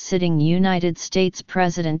first sitting United States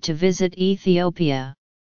president to visit Ethiopia.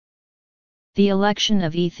 The election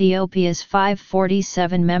of Ethiopia's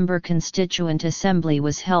 547-member Constituent Assembly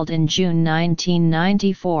was held in June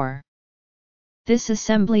 1994. This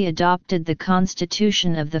assembly adopted the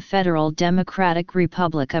Constitution of the Federal Democratic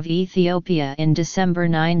Republic of Ethiopia in December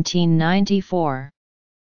 1994.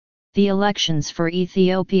 The elections for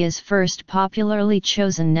Ethiopia's first popularly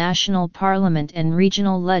chosen national parliament and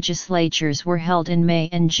regional legislatures were held in May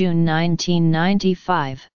and June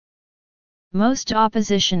 1995. Most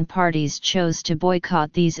opposition parties chose to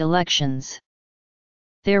boycott these elections.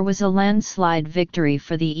 There was a landslide victory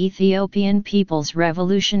for the Ethiopian People's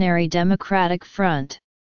Revolutionary Democratic Front.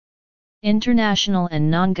 International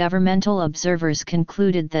and non-governmental observers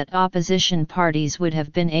concluded that opposition parties would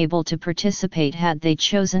have been able to participate had they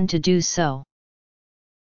chosen to do so.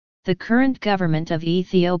 The current government of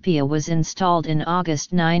Ethiopia was installed in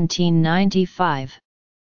August 1995.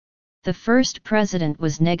 The first president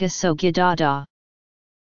was Negaso Gidada.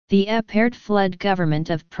 The apartheid-fled government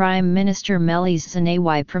of Prime Minister Meles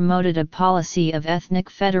Zenawi promoted a policy of ethnic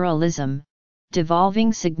federalism,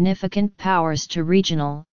 devolving significant powers to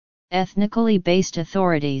regional, ethnically based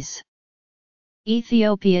authorities.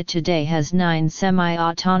 Ethiopia today has 9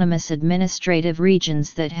 semi-autonomous administrative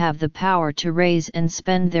regions that have the power to raise and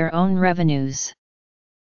spend their own revenues.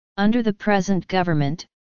 Under the present government,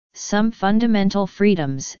 some fundamental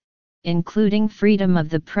freedoms, including freedom of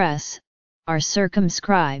the press, are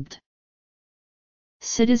circumscribed.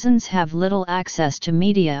 Citizens have little access to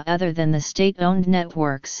media other than the state-owned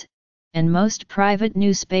networks, and most private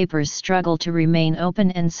newspapers struggle to remain open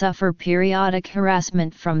and suffer periodic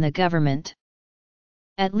harassment from the government.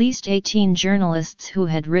 At least 18 journalists who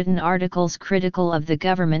had written articles critical of the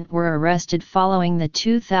government were arrested following the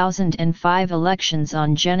 2005 elections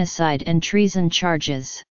on genocide and treason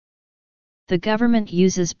charges. The government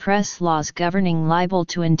uses press laws governing libel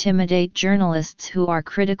to intimidate journalists who are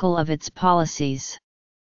critical of its policies.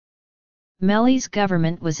 Meles'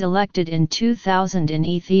 government was elected in 2000 in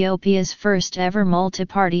Ethiopia's first ever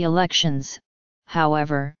multi-party elections.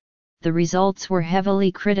 However, the results were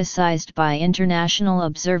heavily criticized by international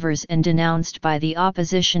observers and denounced by the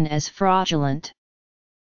opposition as fraudulent.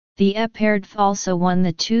 The apartheid also won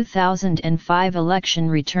the 2005 election,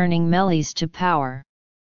 returning Meles to power.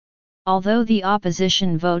 Although the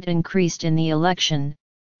opposition vote increased in the election,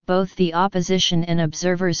 both the opposition and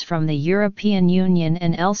observers from the European Union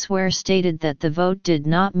and elsewhere stated that the vote did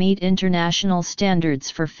not meet international standards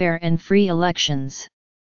for fair and free elections.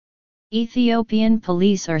 Ethiopian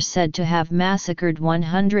police are said to have massacred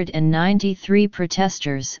 193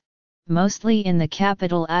 protesters, mostly in the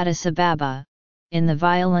capital Addis Ababa, in the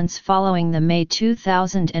violence following the May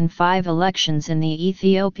 2005 elections and the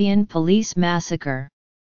Ethiopian police massacre.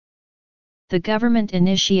 The government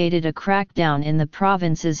initiated a crackdown in the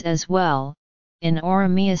provinces as well. In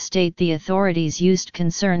Oromia State, the authorities used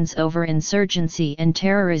concerns over insurgency and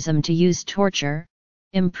terrorism to use torture,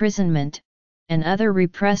 imprisonment, and other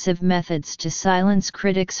repressive methods to silence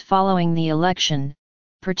critics following the election,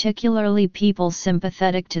 particularly people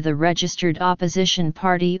sympathetic to the registered opposition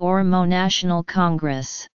party Oromo National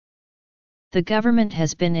Congress. The government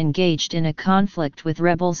has been engaged in a conflict with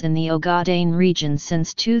rebels in the Ogaden region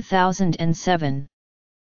since 2007.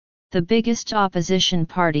 The biggest opposition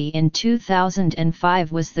party in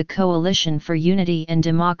 2005 was the Coalition for Unity and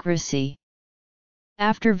Democracy.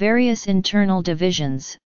 After various internal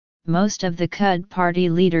divisions, most of the CUD party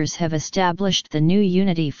leaders have established the new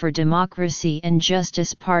Unity for Democracy and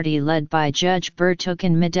Justice party led by Judge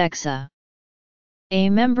Birtukan Mideksa. A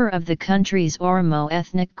member of the country's Oromo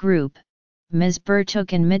ethnic group, Ms.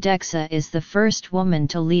 Birtukan Mideksa is the first woman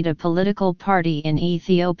to lead a political party in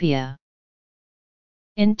Ethiopia.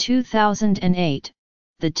 In 2008,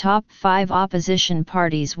 the top 5 opposition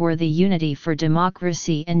parties were the Unity for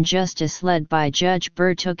Democracy and Justice led by Judge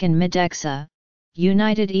Birtukan Mideksa,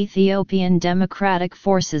 United Ethiopian Democratic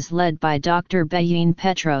Forces led by Dr. Beyin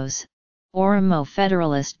Petros, Oromo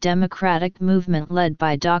Federalist Democratic Movement led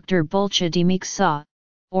by Dr. Bulcha Demeksa,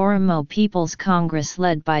 Oromo People's Congress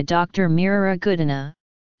led by Dr. Mirara Gudina,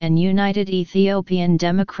 and United Ethiopian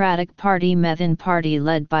Democratic Party Methan Party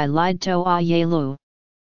led by Lidto Ayelu.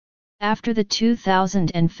 After the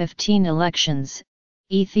 2015 elections,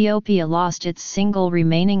 Ethiopia lost its single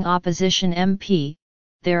remaining opposition MP.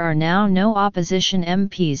 There are now no opposition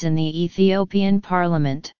MPs in the Ethiopian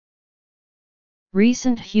parliament.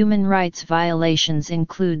 Recent human rights violations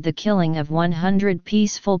include the killing of 100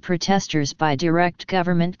 peaceful protesters by direct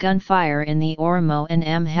government gunfire in the Oromo and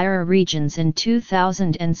Amhara regions in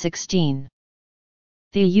 2016.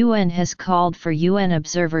 The UN has called for UN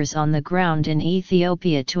observers on the ground in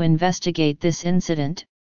Ethiopia to investigate this incident.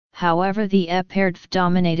 However, the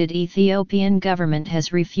EPRDF-dominated Ethiopian government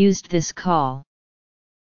has refused this call.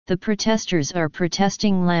 The protesters are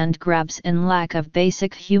protesting land grabs and lack of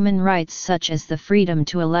basic human rights such as the freedom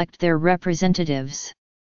to elect their representatives.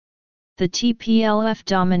 The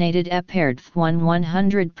TPLF-dominated EPRDF won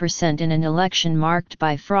 100% in an election marked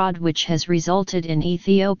by fraud, which has resulted in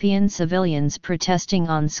Ethiopian civilians protesting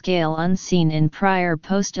on scale unseen in prior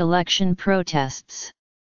post-election protests.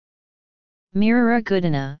 Mirara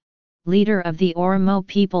Gudina, leader of the Oromo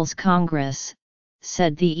People's Congress,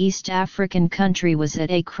 said the East African country was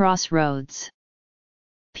at a crossroads.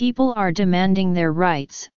 People are demanding their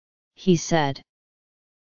rights, he said.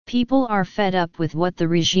 People are fed up with what the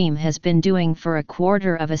regime has been doing for a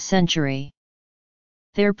quarter of a century.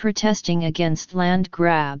 They're protesting against land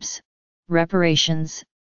grabs, reparations,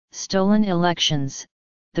 stolen elections,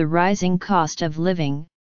 the rising cost of living,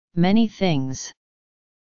 many things.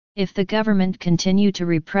 If the government continue to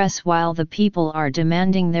repress while the people are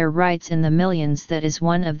demanding their rights in the millions, that is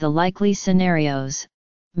one of the likely scenarios,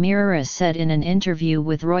 Mirara said in an interview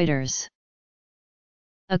with Reuters.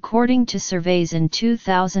 According to surveys in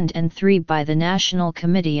 2003 by the National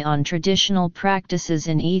Committee on Traditional Practices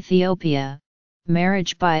in Ethiopia,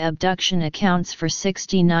 marriage by abduction accounts for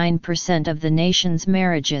 69% of the nation's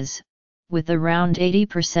marriages, with around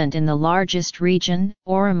 80% in the largest region,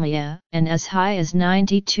 Oromia, and as high as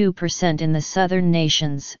 92% in the southern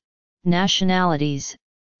nations, nationalities,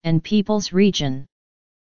 and peoples region.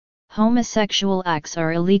 Homosexual acts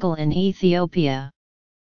are illegal in Ethiopia.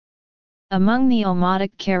 Among the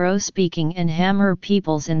Omotic Karo-speaking and Hamar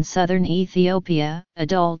peoples in southern Ethiopia,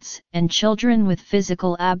 adults and children with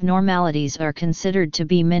physical abnormalities are considered to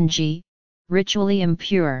be mingi, ritually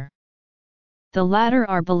impure. The latter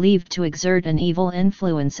are believed to exert an evil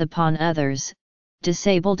influence upon others.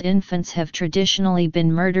 Disabled infants have traditionally been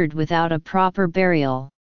murdered without a proper burial.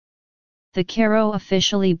 The Karo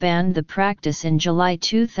officially banned the practice in July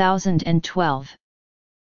 2012.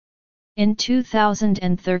 In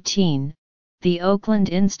 2013, the Oakland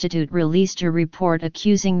Institute released a report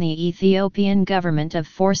accusing the Ethiopian government of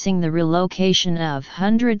forcing the relocation of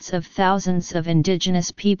hundreds of thousands of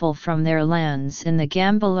indigenous people from their lands in the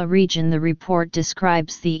Gambela region. The report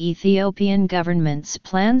describes the Ethiopian government's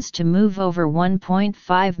plans to move over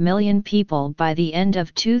 1.5 million people by the end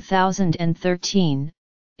of 2013,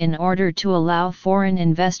 in order to allow foreign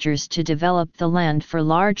investors to develop the land for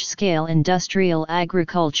large-scale industrial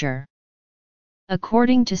agriculture.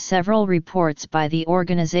 According to several reports by the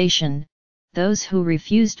organization, those who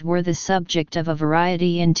refused were the subject of a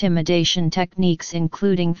variety of intimidation techniques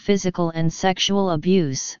including physical and sexual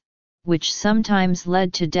abuse, which sometimes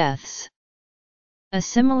led to deaths. A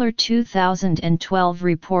similar 2012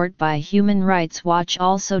 report by Human Rights Watch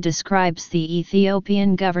also describes the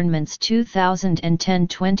Ethiopian government's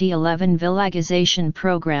 2010-2011 villagization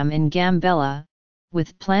program in Gambela,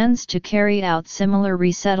 with plans to carry out similar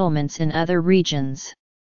resettlements in other regions.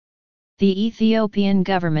 The Ethiopian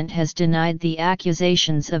government has denied the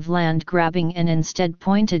accusations of land grabbing and instead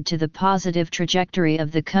pointed to the positive trajectory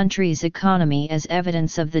of the country's economy as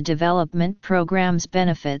evidence of the development program's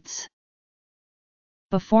benefits.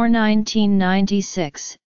 Before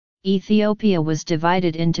 1996, Ethiopia was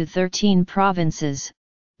divided into 13 provinces,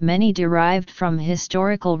 many derived from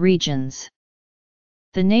historical regions.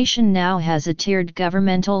 The nation now has a tiered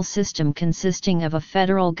governmental system consisting of a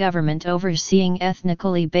federal government overseeing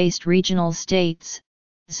ethnically based regional states,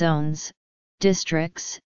 zones,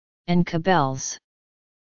 districts, and kabels.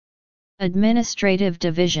 Administrative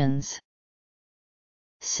divisions.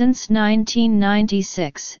 Since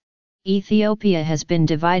 1996, Ethiopia has been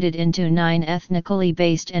divided into 9 ethnically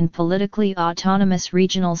based and politically autonomous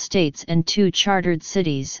regional states and 2 chartered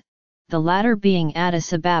cities, the latter being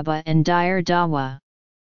Addis Ababa and Dire Dawa.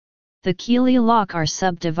 The Kililok are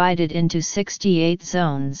subdivided into 68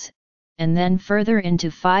 zones, and then further into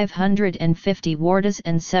 550 wardas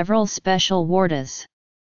and several special wardas.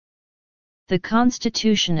 The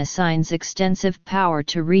constitution assigns extensive power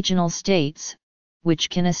to regional states,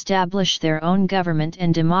 which can establish their own government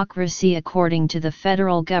and democracy according to the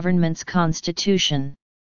federal government's constitution.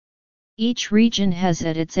 Each region has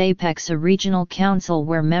at its apex a regional council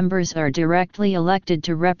where members are directly elected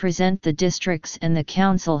to represent the districts, and the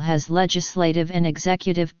council has legislative and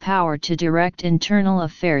executive power to direct internal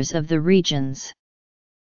affairs of the regions.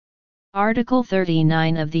 Article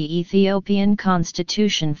 39 of the Ethiopian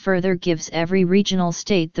Constitution further gives every regional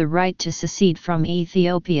state the right to secede from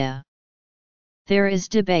Ethiopia. There is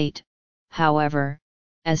debate, however,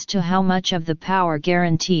 as to how much of the power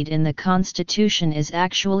guaranteed in the Constitution is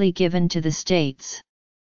actually given to the states.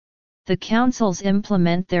 The councils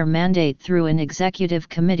implement their mandate through an executive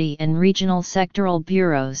committee and regional sectoral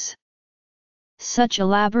bureaus. Such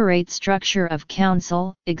elaborate structure of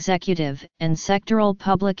council, executive, and sectoral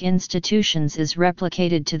public institutions is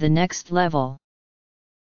replicated to the next level.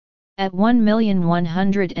 At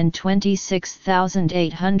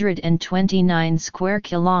 1,126,829 square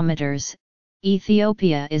kilometers,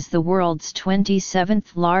 Ethiopia is the world's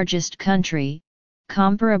 27th largest country,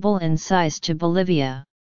 comparable in size to Bolivia.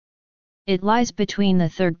 It lies between the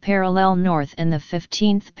 3rd parallel north and the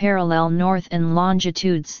 15th parallel north and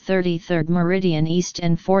longitudes 33rd meridian east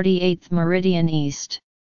and 48th meridian east.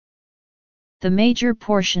 The major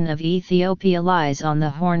portion of Ethiopia lies on the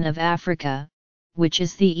Horn of Africa, which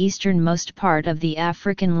is the easternmost part of the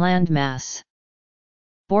African landmass.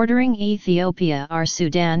 Bordering Ethiopia are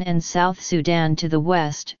Sudan and South Sudan to the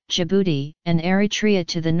west, Djibouti and Eritrea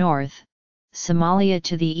to the north, Somalia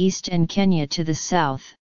to the east and Kenya to the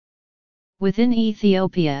south. Within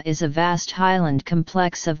Ethiopia is a vast highland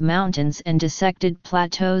complex of mountains and dissected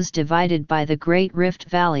plateaus divided by the Great Rift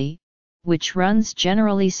Valley, which runs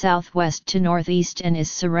generally southwest to northeast and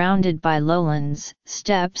is surrounded by lowlands,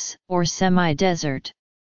 steppes, or semi-desert.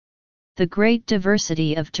 The great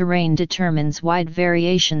diversity of terrain determines wide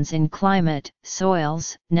variations in climate,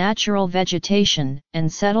 soils, natural vegetation,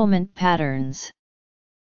 and settlement patterns.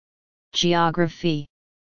 Geography.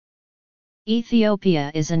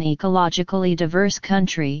 Ethiopia is an ecologically diverse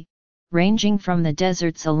country, ranging from the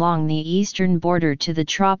deserts along the eastern border to the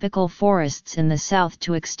tropical forests in the south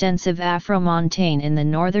to extensive Afro-montane in the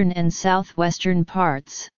northern and southwestern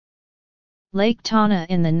parts. Lake Tana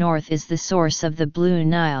in the north is the source of the Blue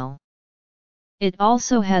Nile. It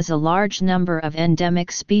also has a large number of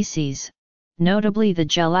endemic species, notably the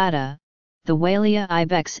gelada, the Walia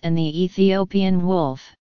ibex and the Ethiopian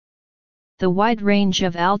wolf. The wide range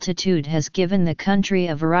of altitude has given the country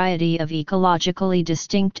a variety of ecologically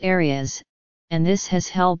distinct areas, and this has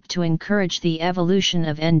helped to encourage the evolution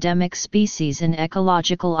of endemic species in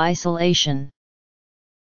ecological isolation.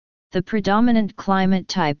 The predominant climate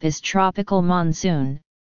type is tropical monsoon,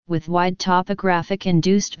 with wide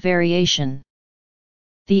topographic-induced variation.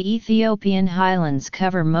 The Ethiopian highlands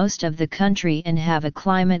cover most of the country and have a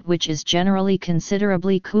climate which is generally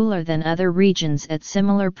considerably cooler than other regions at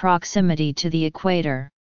similar proximity to the equator.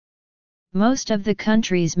 Most of the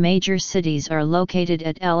country's major cities are located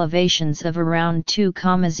at elevations of around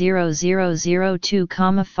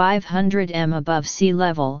 2,0002,500 m above sea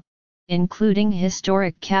level, including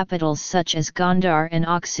historic capitals such as Gondar and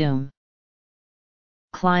Aksum.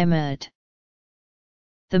 Climate.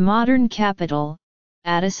 The modern capital,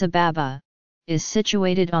 Addis Ababa, is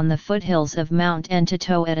situated on the foothills of Mount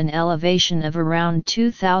Entito at an elevation of around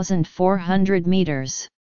 2,400 meters.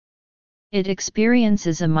 It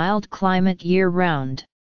experiences a mild climate year-round.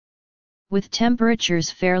 With temperatures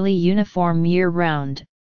fairly uniform year-round,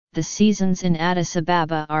 the seasons in Addis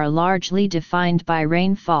Ababa are largely defined by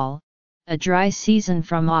rainfall, a dry season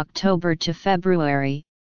from October to February,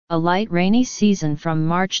 a light rainy season from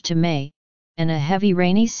March to May, and a heavy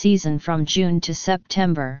rainy season from June to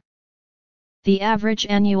September. The average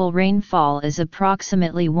annual rainfall is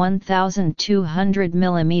approximately 1,200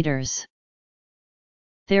 millimeters.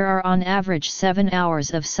 there are on average 7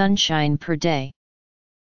 hours of sunshine per day.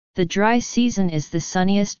 The dry season is the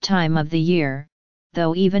sunniest time of the year,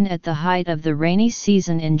 though even at the height of the rainy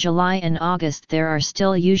season in July and August there are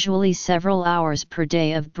still usually several hours per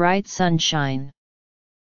day of bright sunshine.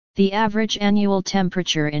 The average annual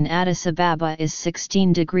temperature in Addis Ababa is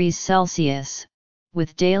 16 degrees Celsius,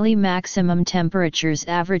 with daily maximum temperatures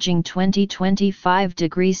averaging 20-25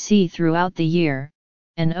 degrees C throughout the year,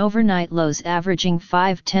 and overnight lows averaging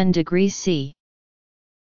 5-10 degrees C.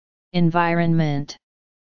 Environment.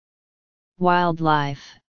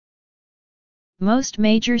 Wildlife. Most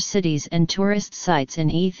major cities and tourist sites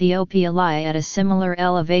in Ethiopia lie at a similar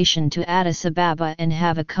elevation to Addis Ababa and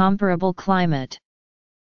have a comparable climate.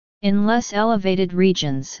 In less elevated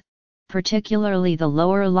regions, particularly the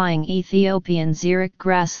lower-lying Ethiopian xeric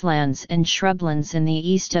grasslands and shrublands in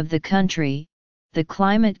the east of the country, the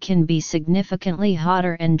climate can be significantly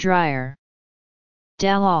hotter and drier.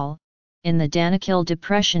 Dalal, in the Danakil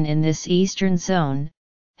Depression in this eastern zone,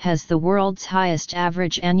 has the world's highest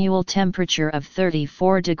average annual temperature of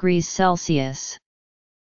 34 degrees Celsius.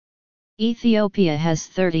 Ethiopia has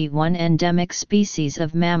 31 endemic species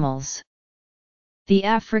of mammals. The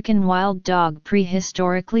African wild dog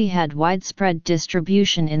prehistorically had widespread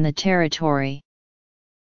distribution in the territory.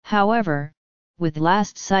 However, with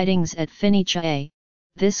last sightings at Finnichae,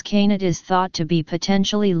 this canid is thought to be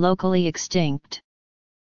potentially locally extinct.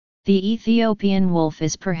 The Ethiopian wolf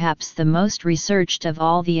is perhaps the most researched of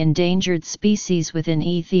all the endangered species within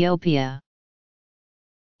Ethiopia.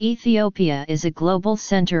 Ethiopia is a global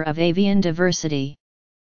center of avian diversity.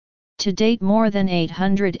 To date, more than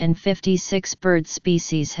 856 bird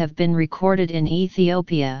species have been recorded in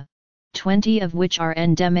Ethiopia, 20 of which are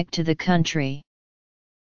endemic to the country.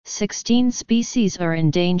 16 species are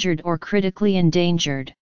endangered or critically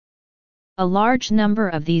endangered. A large number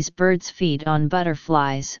of these birds feed on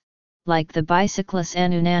butterflies, like the Bicyclus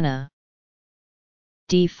anunana.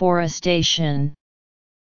 Deforestation.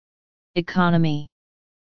 Economy.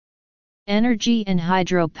 Energy and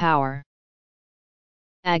hydropower.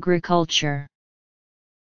 Agriculture.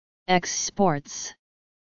 Exports.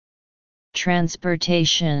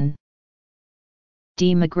 Transportation.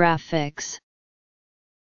 Demographics.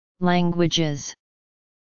 Languages.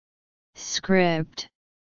 Script.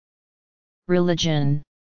 Religion.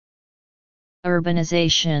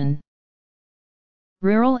 Urbanization.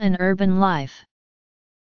 Rural and urban life.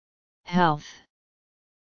 Health.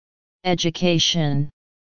 Education.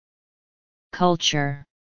 Culture.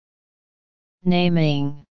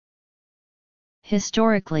 Naming.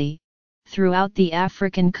 Historically, throughout the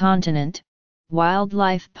African continent,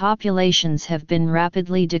 wildlife populations have been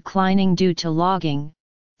rapidly declining due to logging,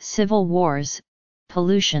 civil wars,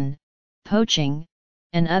 pollution, poaching,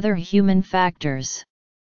 and other human factors.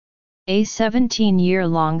 A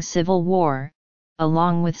 17-year-long civil war,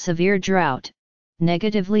 along with severe drought,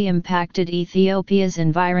 negatively impacted Ethiopia's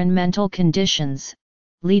environmental conditions,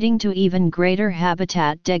 leading to even greater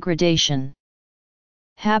habitat degradation.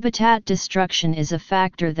 Habitat destruction is a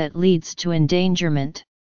factor that leads to endangerment.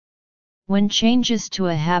 When changes to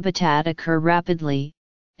a habitat occur rapidly,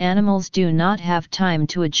 animals do not have time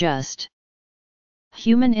to adjust.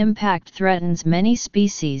 Human impact threatens many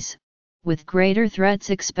species, with greater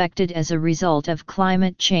threats expected as a result of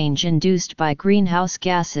climate change induced by greenhouse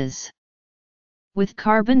gases. With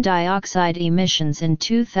carbon dioxide emissions in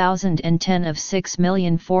 2010 of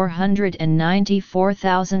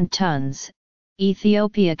 6,494,000 tons,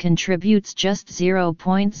 Ethiopia contributes just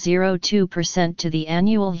 0.02% to the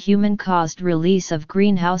annual human-caused release of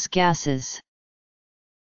greenhouse gases.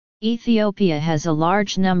 Ethiopia has a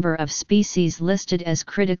large number of species listed as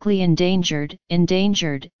critically endangered,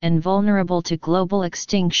 and vulnerable to global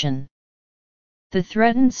extinction. The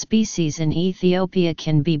threatened species in Ethiopia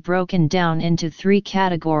can be broken down into 3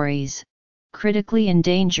 categories: critically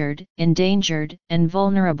endangered, and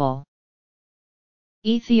vulnerable.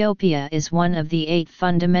 Ethiopia is one of the 8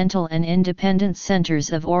 fundamental and independent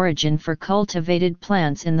centers of origin for cultivated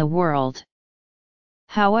plants in the world.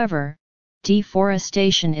 However,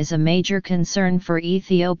 deforestation is a major concern for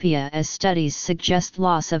Ethiopia, as studies suggest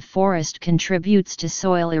loss of forest contributes to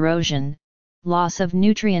soil erosion, loss of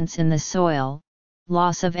nutrients in the soil,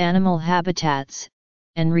 loss of animal habitats,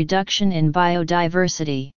 and reduction in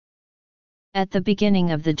biodiversity. At the beginning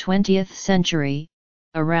of the 20th century,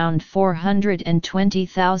 around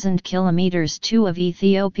 420,000 kilometers of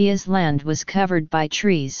Ethiopia's land was covered by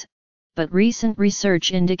trees, but recent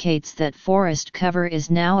research indicates that forest cover is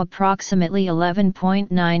now approximately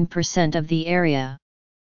 11.9% of the area.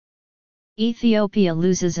 Ethiopia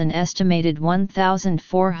loses an estimated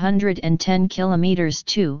 1,410 kilometers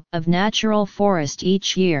of natural forest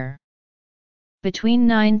each year. Between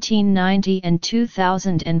 1990 and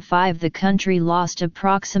 2005, the country lost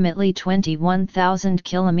approximately 21,000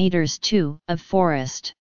 kilometers of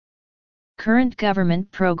forest. Current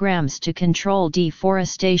government programs to control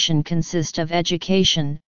deforestation consist of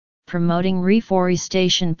education, promoting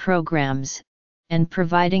reforestation programs, and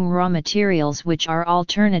providing raw materials which are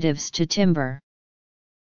alternatives to timber.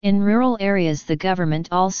 In rural areas, the government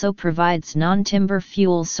also provides non-timber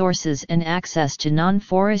fuel sources and access to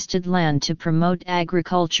non-forested land to promote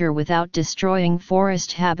agriculture without destroying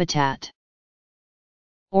forest habitat.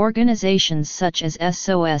 Organizations such as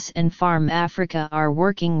SOS and Farm Africa are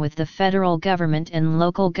working with the federal government and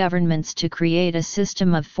local governments to create a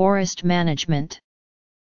system of forest management.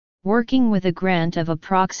 Working with a grant of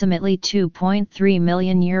approximately €2.3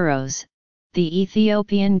 million, the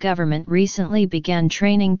Ethiopian government recently began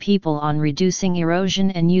training people on reducing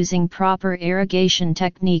erosion and using proper irrigation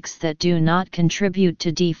techniques that do not contribute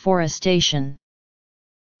to deforestation.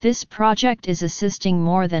 This project is assisting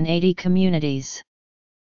more than 80 communities.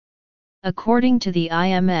 According to the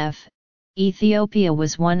IMF, Ethiopia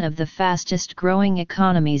was one of the fastest growing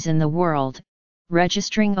economies in the world,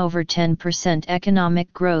 registering over 10%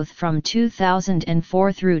 economic growth from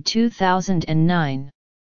 2004 through 2009.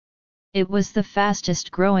 It was the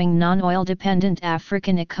fastest growing non-oil dependent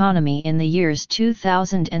African economy in the years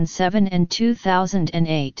 2007 and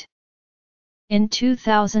 2008. In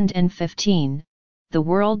 2015, the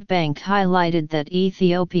World Bank highlighted that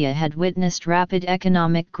Ethiopia had witnessed rapid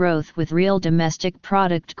economic growth with real domestic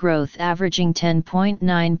product growth averaging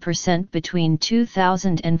 10.9% between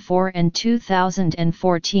 2004 and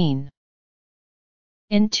 2014.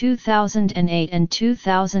 In 2008 and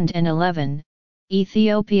 2011,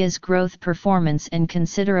 Ethiopia's growth performance and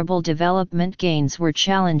considerable development gains were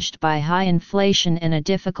challenged by high inflation and a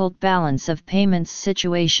difficult balance of payments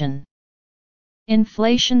situation.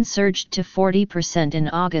 Inflation surged to 40% in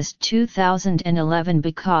August 2011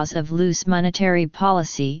 because of loose monetary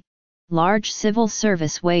policy, large civil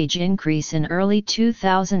service wage increase in early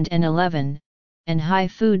 2011, and high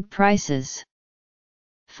food prices.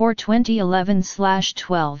 For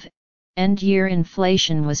 2011/12, end-year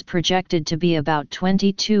inflation was projected to be about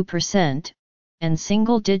 22%, and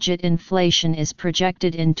single-digit inflation is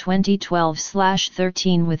projected in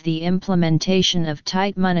 2012/13 with the implementation of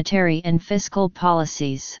tight monetary and fiscal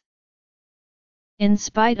policies. In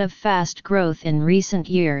spite of fast growth in recent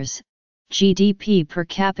years, GDP per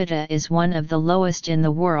capita is one of the lowest in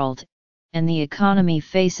the world, and the economy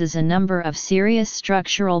faces a number of serious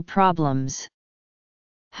structural problems.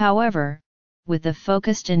 However, with the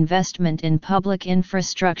focused investment in public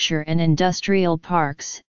infrastructure and industrial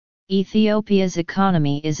parks, Ethiopia's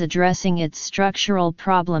economy is addressing its structural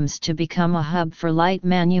problems to become a hub for light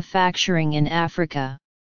manufacturing in Africa.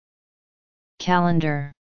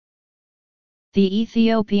 Calendar. The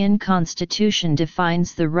Ethiopian constitution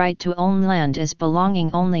defines the right to own land as belonging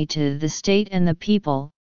only to the state and the people,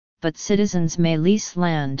 but citizens may lease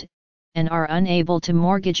land, and are unable to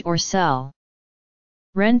mortgage or sell.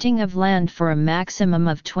 Renting of land for a maximum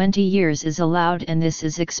of 20 years is allowed, and this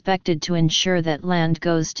is expected to ensure that land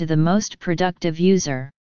goes to the most productive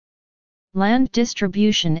user. Land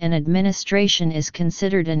distribution and administration is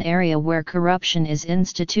considered an area where corruption is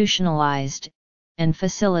institutionalized, and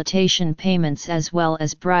facilitation payments as well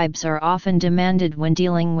as bribes are often demanded when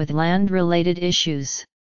dealing with land-related issues.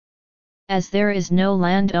 As there is no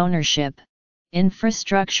land ownership,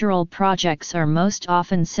 infrastructural projects are most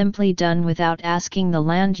often simply done without asking the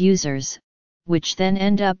land users, which then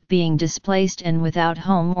end up being displaced and without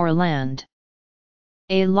home or land.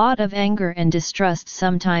 A lot of anger and distrust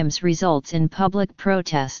sometimes results in public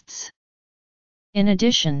protests. In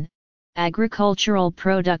addition, agricultural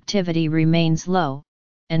productivity remains low,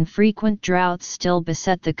 and frequent droughts still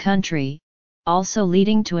beset the country, also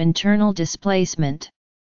leading to internal displacement.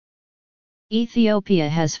 Ethiopia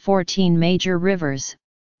has 14 major rivers,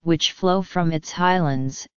 which flow from its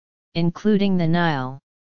highlands, including the Nile.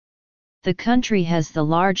 The country has the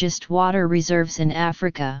largest water reserves in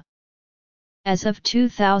Africa. As of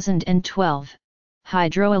 2012,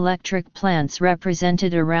 hydroelectric plants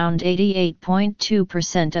represented around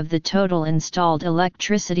 88.2% of the total installed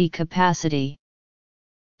electricity capacity.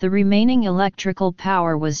 The remaining electrical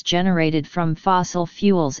power was generated from fossil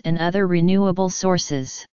fuels and other renewable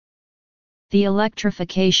sources. The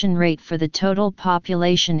electrification rate for the total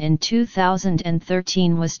population in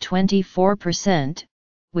 2013 was 24%,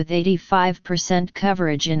 with 85%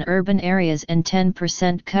 coverage in urban areas and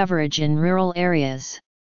 10% coverage in rural areas.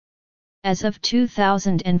 As of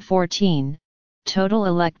 2014, total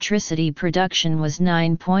electricity production was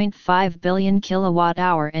 9.5 billion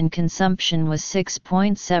kilowatt-hour and consumption was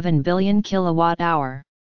 6.7 billion kilowatt-hour.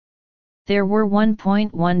 There were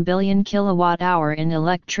 1.1 billion kilowatt-hour in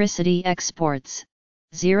electricity exports,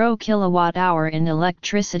 0 kilowatt-hour in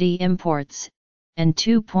electricity imports, and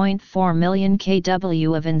 2.4 million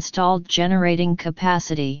kW of installed generating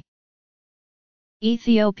capacity.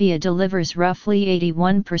 Ethiopia delivers roughly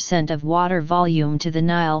 81% of water volume to the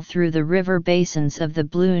Nile through the river basins of the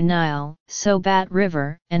Blue Nile, Sobat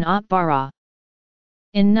River, and Atbara.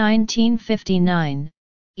 In 1959,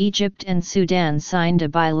 Egypt and Sudan signed a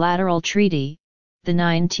bilateral treaty, the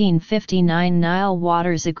 1959 Nile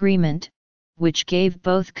Waters Agreement, which gave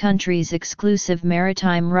both countries exclusive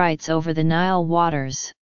maritime rights over the Nile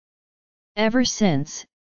waters. Ever since,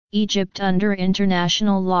 Egypt under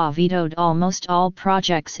international law vetoed almost all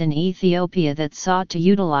projects in Ethiopia that sought to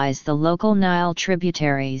utilize the local Nile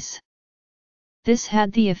tributaries. This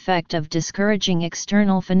had the effect of discouraging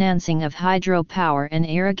external financing of hydropower and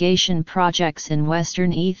irrigation projects in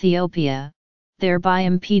western Ethiopia, thereby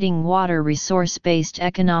impeding water resource-based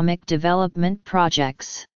economic development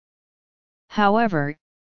projects. However,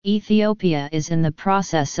 Ethiopia is in the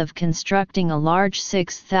process of constructing a large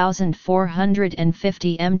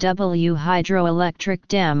 6,450 MW hydroelectric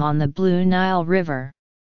dam on the Blue Nile River.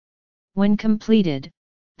 When completed,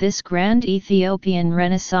 this grand Ethiopian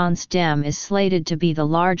Renaissance dam is slated to be the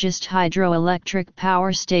largest hydroelectric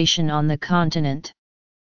power station on the continent.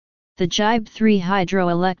 The Jibe 3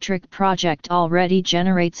 hydroelectric project already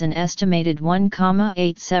generates an estimated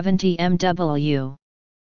 1,870 MW.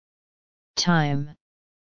 Time.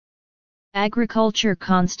 Agriculture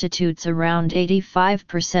constitutes around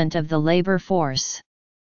 85% of the labor force.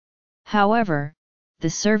 However, the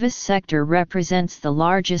service sector represents the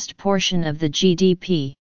largest portion of the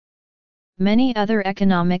GDP. Many other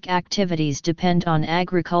economic activities depend on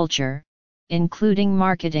agriculture, including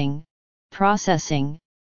marketing, processing,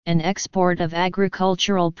 and export of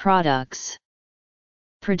agricultural products.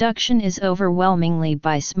 Production is overwhelmingly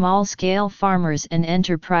by small-scale farmers and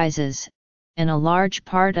enterprises, and a large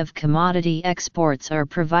part of commodity exports are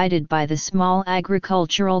provided by the small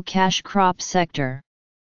agricultural cash crop sector.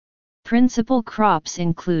 Principal crops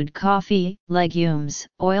include coffee, legumes,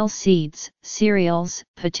 oilseeds, cereals,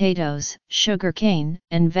 potatoes, sugarcane,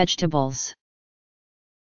 and vegetables.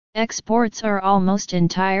 Exports are almost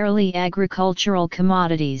entirely agricultural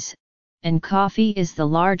commodities, and coffee is the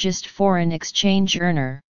largest foreign exchange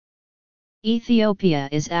earner. Ethiopia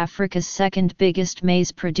is Africa's second biggest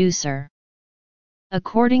maize producer.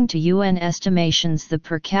 According to UN estimations, the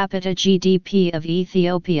per capita GDP of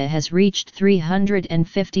Ethiopia has reached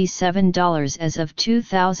 $357 as of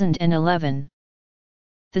 2011.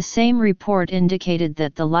 The same report indicated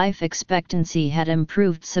that the life expectancy had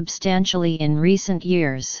improved substantially in recent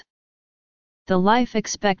years. The life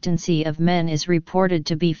expectancy of men is reported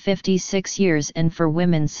to be 56 years and for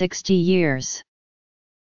women 60 years.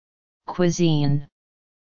 Cuisine.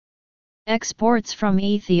 Exports from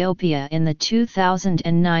Ethiopia in the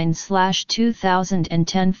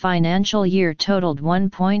 2009/2010 financial year totaled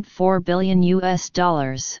 $1.4 billion.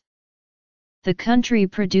 The country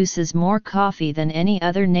produces more coffee than any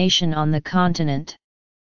other nation on the continent.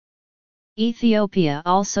 Ethiopia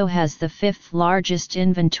also has the fifth largest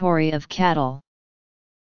inventory of cattle.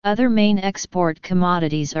 Other main export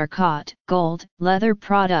commodities are cotton, gold, leather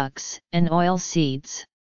products, and oilseeds.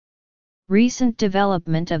 Recent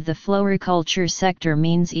development of the floriculture sector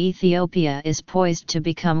means Ethiopia is poised to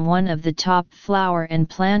become one of the top flower and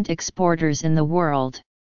plant exporters in the world.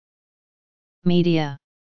 Media.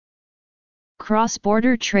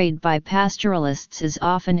 Cross-border trade by pastoralists is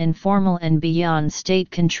often informal and beyond state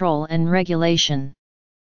control and regulation.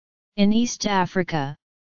 In East Africa,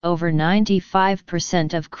 over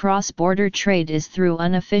 95% of cross-border trade is through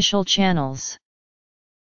unofficial channels.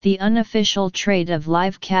 The unofficial trade of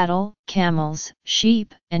live cattle, camels,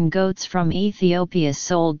 sheep, and goats from Ethiopia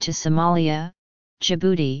sold to Somalia,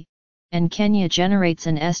 Djibouti, and Kenya generates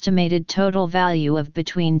an estimated total value of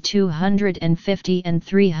between $250 and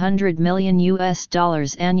 $300 million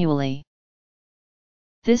annually.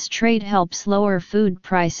 This trade helps lower food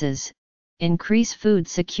prices, increase food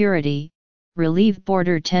security, relieve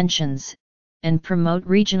border tensions, and promote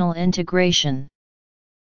regional integration.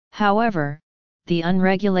 However, the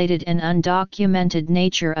unregulated and undocumented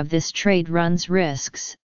nature of this trade runs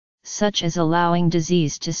risks, such as allowing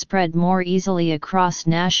disease to spread more easily across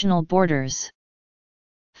national borders.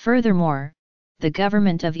 Furthermore, the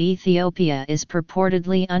government of Ethiopia is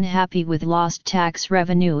purportedly unhappy with lost tax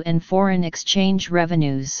revenue and foreign exchange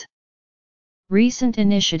revenues. Recent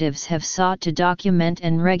initiatives have sought to document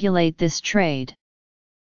and regulate this trade.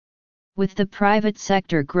 With the private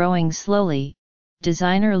sector growing slowly,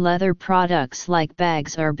 designer leather products like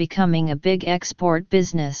bags are becoming a big export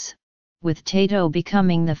business, with Tato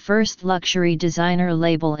becoming the first luxury designer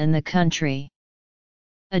label in the country.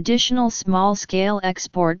 Additional small-scale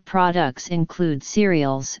export products include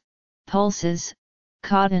cereals, pulses,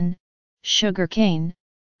 cotton, sugarcane,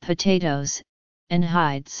 potatoes, and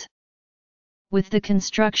hides. With the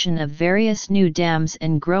construction of various new dams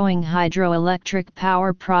and growing hydroelectric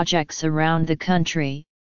power projects around the country,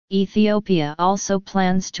 Ethiopia also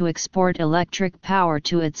plans to export electric power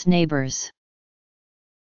to its neighbors.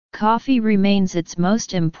 Coffee remains its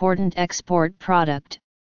most important export product,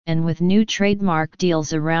 and with new trademark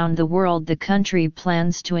deals around the world, the country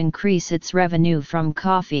plans to increase its revenue from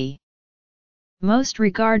coffee. Most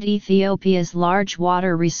regard Ethiopia's large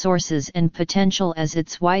water resources and potential as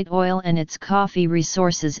its white oil and its coffee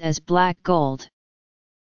resources as black gold.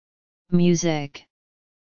 Music.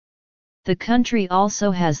 The country also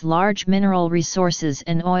has large mineral resources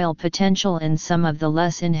and oil potential in some of the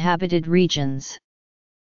less inhabited regions.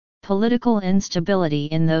 Political instability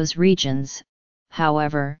in those regions,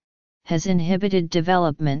 however, has inhibited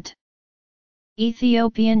development.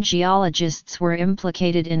 Ethiopian geologists were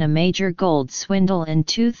implicated in a major gold swindle in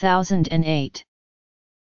 2008.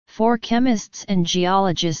 4 chemists and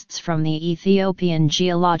geologists from the Ethiopian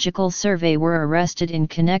Geological Survey were arrested in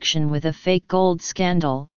connection with a fake gold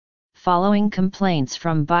scandal, following complaints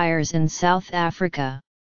from buyers in South Africa.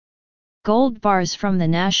 Gold bars from the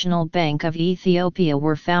National Bank of Ethiopia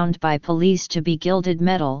were found by police to be gilded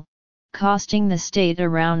metal, costing the state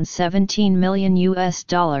around $17 million,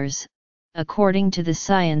 according to the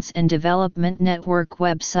Science and Development Network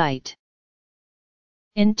website.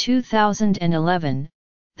 In 2011,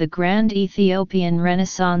 the Grand Ethiopian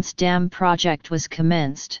Renaissance Dam project was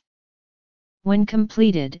commenced. When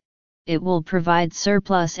completed, it will provide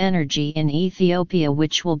surplus energy in Ethiopia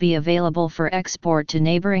which will be available for export to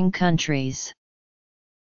neighboring countries.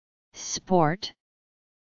 Sport.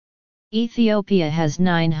 Ethiopia has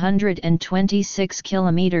 926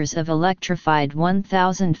 kilometers of electrified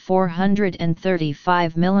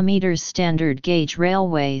 1,435 millimeters standard gauge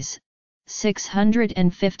railways,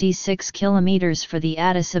 656 kilometers for the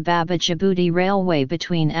Addis Ababa-Djibouti Railway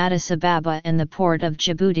between Addis Ababa and the port of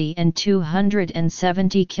Djibouti, and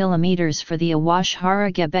 270 kilometers for the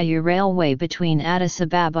Awash-Hara-Gebeyu Railway between Addis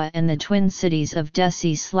Ababa and the twin cities of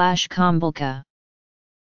Dessie/Kombolcha.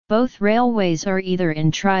 Both railways are either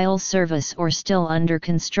in trial service or still under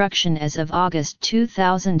construction as of August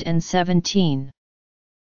 2017.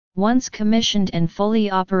 Once commissioned and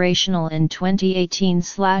fully operational in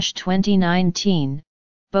 2018/2019,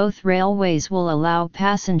 both railways will allow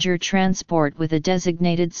passenger transport with a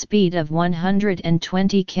designated speed of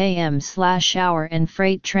 120 km/h and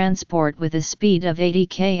freight transport with a speed of 80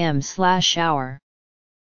 km/h.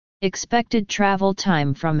 Expected travel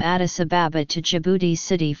time from Addis Ababa to Djibouti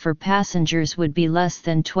City for passengers would be less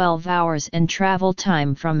than 12 hours, and travel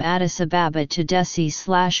time from Addis Ababa to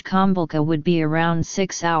Dessie/Kombolcha would be around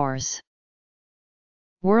 6 hours.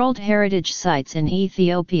 World Heritage Sites in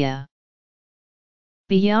Ethiopia.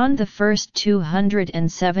 Beyond the first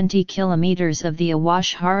 270 kilometers of the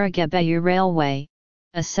Awash-Hara-Gebeyu Railway,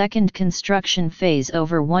 a second construction phase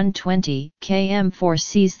over 120 km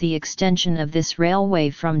foresees the extension of this railway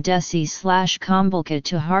from Dessie/Kombolcha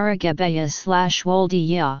to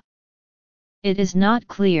Hara-Gebeyu/Waldiya. It is not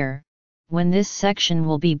clear when this section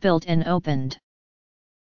will be built and opened.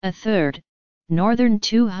 A third, northern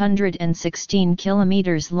 216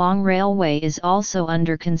 km long railway is also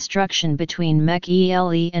under construction between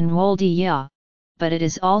Mekelle and Waldiya, but it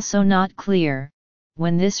is also not clear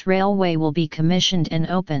when this railway will be commissioned and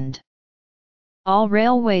opened. All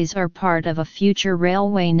railways are part of a future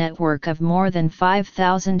railway network of more than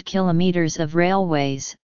 5,000 kilometers of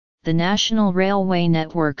railways, the National Railway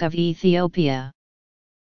Network of Ethiopia.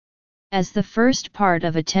 As the first part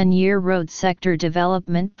of a 10-year road sector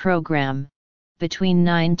development program, between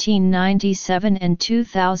 1997 and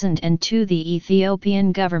 2002 the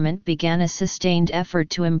Ethiopian government began a sustained effort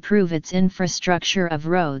to improve its infrastructure of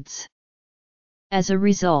roads. As a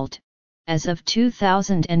result, as of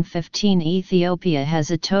 2015 Ethiopia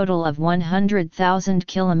has a total of 100,000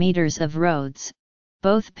 kilometers of roads,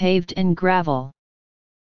 both paved and gravel.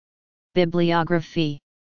 Bibliography.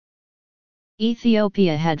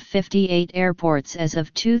 Ethiopia had 58 airports as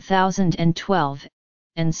of 2012,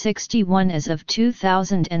 and 61 as of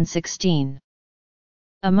 2016.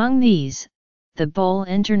 Among these, the Bole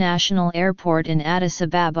International Airport in Addis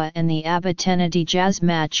Ababa and the Abatenedi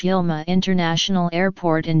Jazmach Yilma International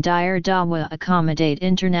Airport in Dire Dawa accommodate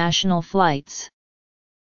international flights.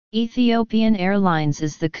 Ethiopian Airlines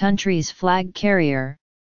is the country's flag carrier,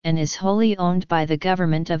 and is wholly owned by the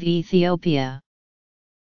government of Ethiopia.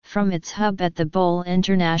 From its hub at the Bole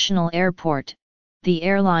International Airport, the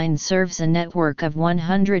airline serves a network of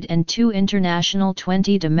 102 international,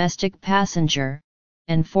 20 domestic passenger,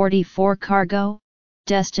 and 44 cargo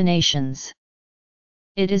destinations.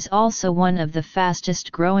 It is also one of the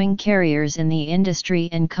fastest growing carriers in the industry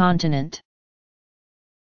and continent.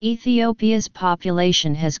 Ethiopia's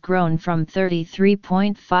population has grown from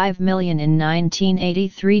 33.5 million in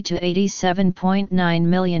 1983 to 87.9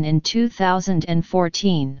 million in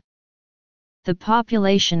 2014. The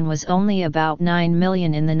population was only about 9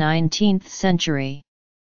 million in the 19th century.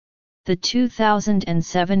 The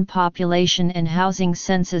 2007 population and housing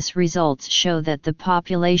census results show that the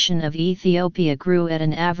population of Ethiopia grew at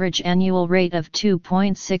an average annual rate of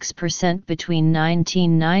 2.6% between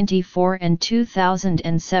 1994 and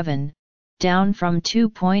 2007, down from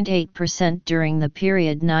 2.8% during the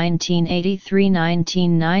period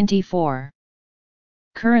 1983-1994.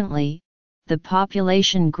 Currently, the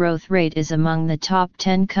population growth rate is among the top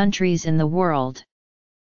 10 countries in the world.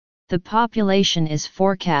 The population is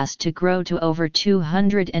forecast to grow to over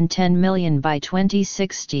 210 million by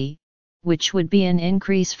 2060, which would be an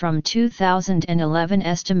increase from 2011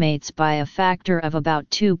 estimates by a factor of about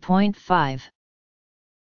 2.5.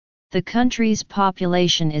 The country's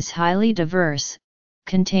population is highly diverse,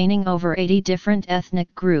 containing over 80 different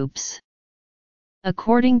ethnic groups.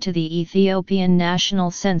 According to the Ethiopian National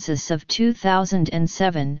Census of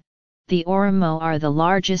 2007, the Oromo are the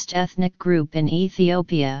largest ethnic group in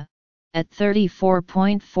Ethiopia, at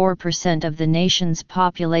 34.4% of the nation's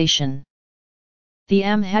population. The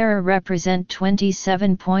Amhara represent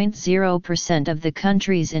 27.0% of the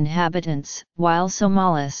country's inhabitants, while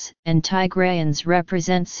Somalis and Tigrayans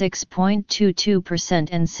represent 6.22%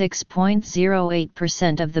 and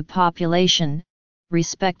 6.08% of the population,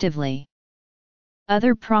 respectively.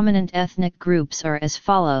 Other prominent ethnic groups are as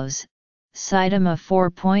follows: Sidama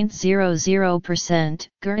 4.00%,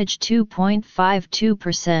 Gurj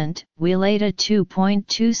 2.52%, Wilata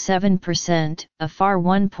 2.27%, Afar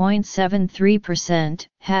 1.73%,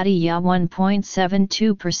 Hadiya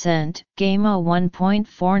 1.72%, Gamo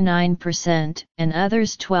 1.49%, and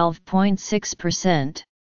others 12.6%.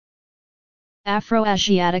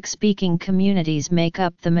 Afro-Asiatic speaking communities make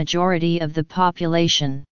up the majority of the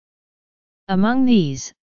population. Among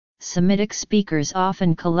these, Semitic speakers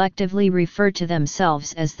often collectively refer to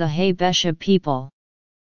themselves as the Habesha people.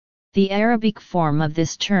 The Arabic form of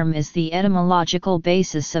this term is the etymological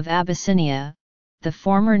basis of Abyssinia, the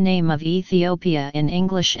former name of Ethiopia in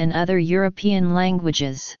English and other European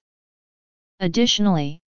languages.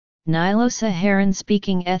 Additionally,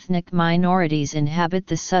 Nilo-Saharan-speaking ethnic minorities inhabit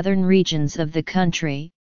the southern regions of the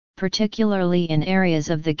country, particularly in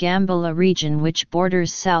areas of the Gambela region which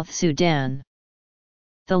borders South Sudan.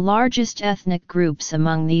 The largest ethnic groups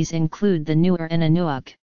among these include the Nuer and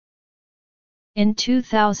Anuak. In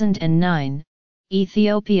 2009,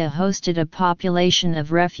 Ethiopia hosted a population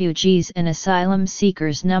of refugees and asylum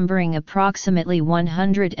seekers numbering approximately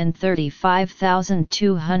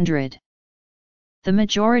 135,200. The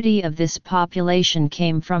majority of this population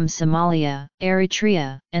came from Somalia,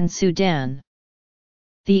 Eritrea, and Sudan.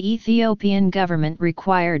 The Ethiopian government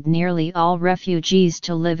required nearly all refugees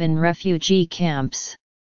to live in refugee camps.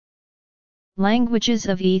 Languages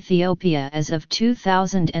of Ethiopia as of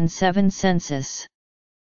 2007 census.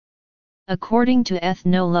 According to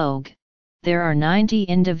Ethnologue, there are 90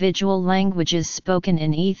 individual languages spoken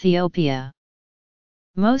in Ethiopia.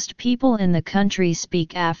 Most people in the country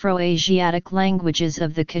speak Afro-Asiatic languages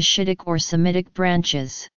of the Cushitic or Semitic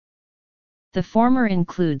branches. The former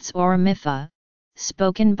includes Oromifa,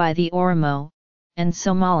 spoken by the Oromo, and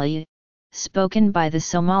Somali, spoken by the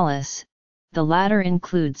Somalis. The latter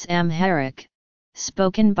includes Amharic,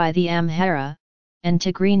 spoken by the Amhara, and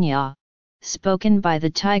Tigrinya, spoken by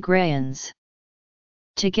the Tigrayans.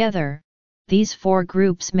 Together, these four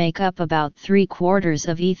groups make up about 3/4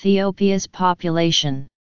 of Ethiopia's population.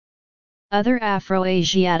 Other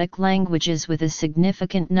Afro-Asiatic languages with a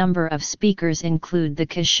significant number of speakers include the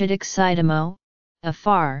Cushitic Sidamo,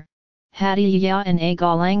 Afar, Hadiya and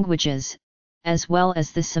Aga languages, as well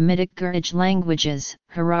as the Semitic Gurj languages,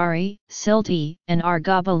 Harari, Silti, and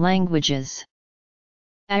Argaba languages.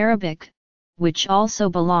 Arabic, which also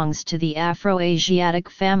belongs to the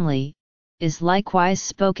Afro-Asiatic family, is likewise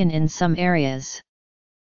spoken in some areas.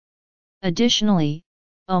 Additionally,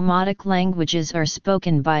 Omotic languages are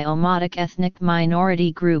spoken by Omotic ethnic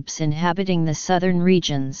minority groups inhabiting the southern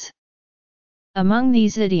regions. Among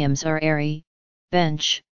these idioms are Ari,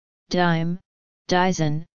 Bench, Dime,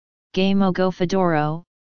 Dizen, Gamogofadoro,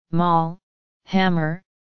 Mal, Hammer,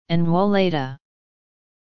 and Woleda.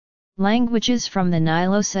 Languages from the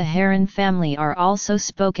Nilo-Saharan family are also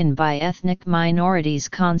spoken by ethnic minorities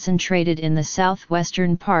concentrated in the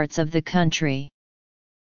southwestern parts of the country.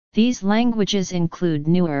 These languages include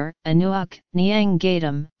Nuer, Anuak, Niang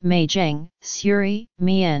Gatam, Majang, Suri,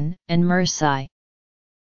 Mien, and Mersai.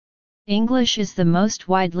 English is the most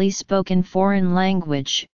widely spoken foreign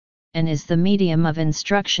language, and is the medium of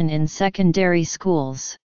instruction in secondary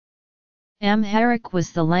schools. Amharic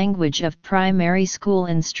was the language of primary school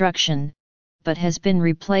instruction, but has been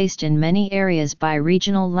replaced in many areas by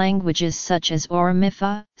regional languages such as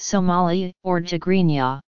Oromifa, Somali, or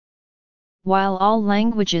Tigrinya. While all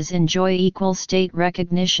languages enjoy equal state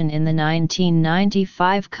recognition in the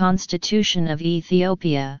 1995 Constitution of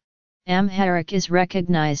Ethiopia, Amharic is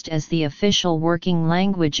recognized as the official working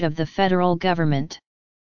language of the federal government.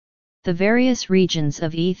 The various regions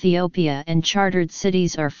of Ethiopia and chartered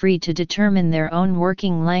cities are free to determine their own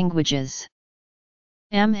working languages.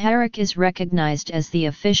 Amharic is recognized as the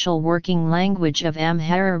official working language of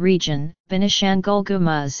Amhara region, Benishangul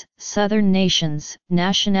Gumuz, Southern Nations,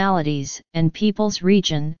 Nationalities and Peoples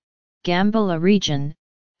region, Gambela region,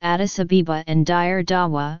 Addis Ababa and Dire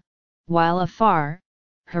Dawa, while Afar,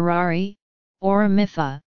 Harari,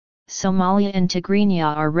 Oromifa, Somalia and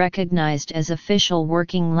Tigrinya are recognized as official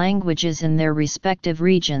working languages in their respective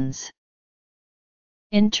regions.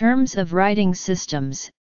 In terms of writing systems,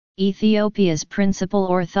 Ethiopia's principal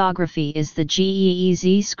orthography is the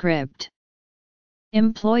Ge'ez script.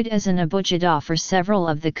 Employed as an abjad for several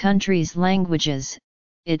of the country's languages,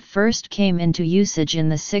 it first came into usage in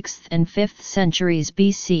the 6th and 5th centuries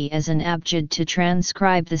BC as an abjad to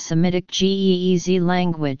transcribe the Semitic Ge'ez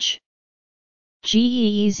language.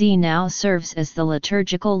 Ge'ez now serves as the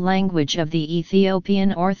liturgical language of the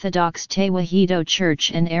Ethiopian Orthodox Tewahedo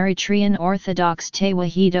Church and Eritrean Orthodox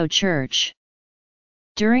Tewahedo Church.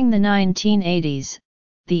 During the 1980s,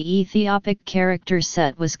 the Ethiopic character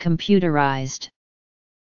set was computerized.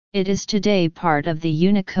 It is today part of the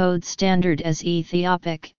Unicode standard as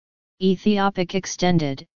Ethiopic, Ethiopic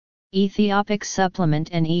Extended, Ethiopic Supplement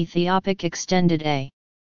and Ethiopic Extended A.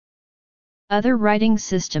 Other writing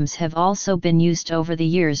systems have also been used over the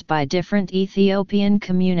years by different Ethiopian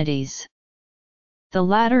communities. The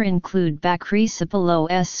latter include Bakri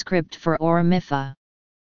Sipalos script for Oromifa.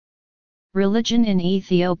 Religion in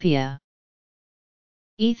Ethiopia.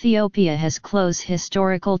 Ethiopia has close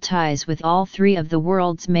historical ties with all three of the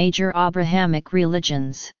world's major Abrahamic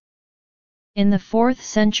religions. In the 4th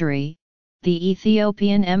century, the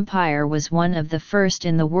Ethiopian Empire was one of the first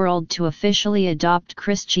in the world to officially adopt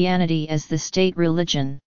Christianity as the state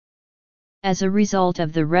religion. As a result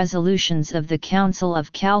of the resolutions of the Council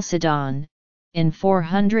of Chalcedon, in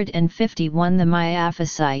 451 the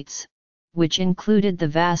Miaphysites, which included the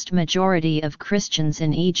vast majority of Christians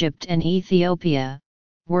in Egypt and Ethiopia,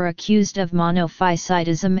 were accused of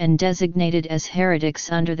monophysitism and designated as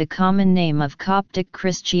heretics under the common name of Coptic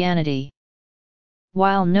Christianity.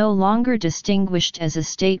 While no longer distinguished as a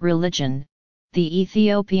state religion, the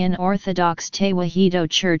Ethiopian Orthodox Tewahedo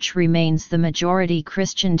Church remains the majority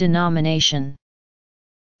Christian denomination.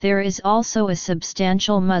 There is also a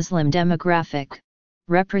substantial Muslim demographic,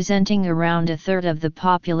 representing around a third of the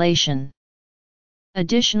population.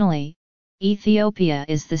 Additionally, Ethiopia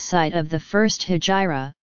is the site of the first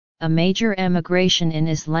Hijra, a major emigration in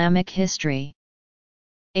Islamic history.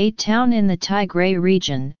 A town in the Tigray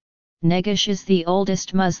region, Negesh is the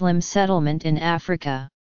oldest Muslim settlement in Africa.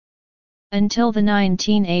 Until the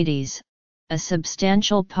 1980s, a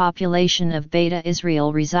substantial population of Beta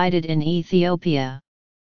Israel resided in Ethiopia.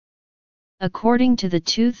 According to the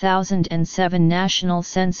 2007 national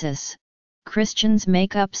census, Christians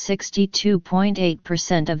make up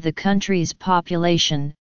 62.8% of the country's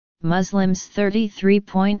population, Muslims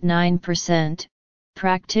 33.9%,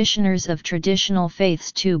 practitioners of traditional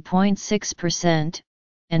faiths 2.6%,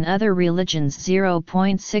 and other religions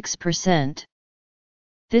 0.6%.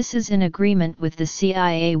 This is in agreement with the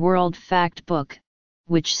CIA World Factbook,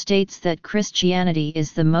 which states that Christianity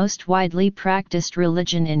is the most widely practiced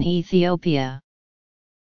religion in Ethiopia.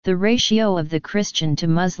 The ratio of the Christian to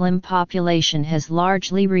Muslim population has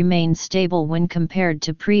largely remained stable when compared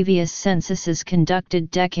to previous censuses conducted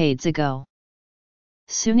decades ago.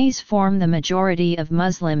 Sunnis form the majority of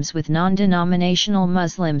Muslims, with non-denominational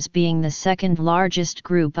Muslims being the second largest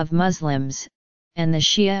group of Muslims, and the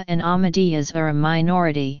Shia and Ahmadiyyas are a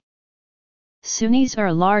minority. Sunnis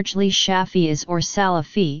are largely Shafis or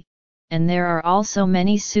Salafi, and there are also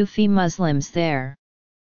many Sufi Muslims there.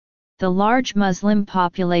 The large Muslim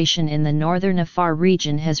population in the northern Afar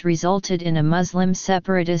region has resulted in a Muslim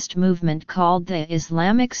separatist movement called the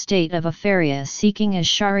Islamic State of Afaria, seeking a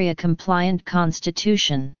Sharia-compliant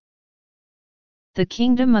constitution. The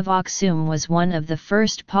Kingdom of Aksum was one of the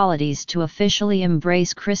first polities to officially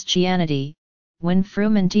embrace Christianity, when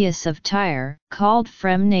Frumentius of Tyre, called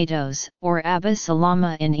Fremnatos or Abba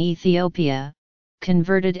Salama in Ethiopia,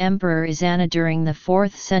 converted Emperor Izana during the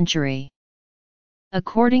 4th century.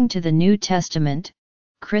 According to the New Testament,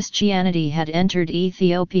 Christianity had entered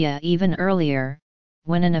Ethiopia even earlier,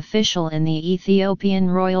 when an official in the Ethiopian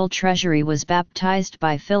royal treasury was baptized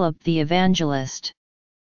by Philip the Evangelist.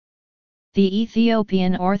 The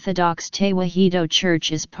Ethiopian Orthodox Tewahedo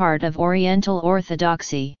Church is part of Oriental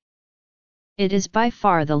Orthodoxy. It is by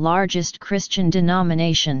far the largest Christian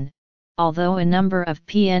denomination, although a number of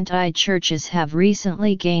PNI churches have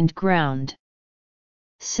recently gained ground.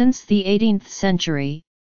 Since the 18th century,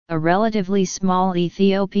 a relatively small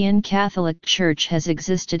Ethiopian Catholic Church has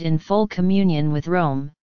existed in full communion with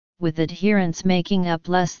Rome, with adherents making up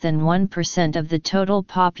less than 1% of the total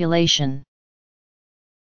population.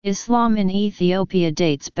 Islam in Ethiopia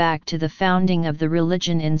dates back to the founding of the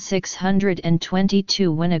religion in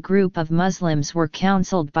 622, when a group of Muslims were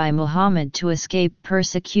counseled by Muhammad to escape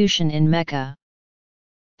persecution in Mecca.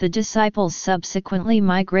 The disciples subsequently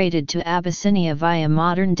migrated to Abyssinia via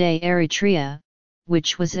modern-day Eritrea,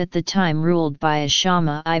 which was at the time ruled by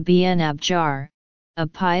Ashama ibn Abjar, a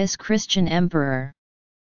pious Christian emperor.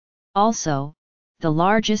 Also, the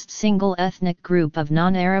largest single ethnic group of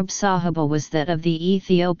non-Arab Sahaba was that of the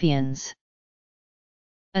Ethiopians.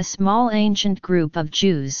 A small ancient group of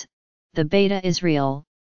Jews, the Beta Israel,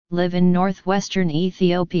 live in northwestern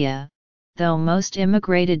Ethiopia, though most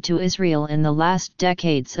immigrated to Israel in the last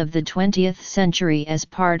decades of the 20th century as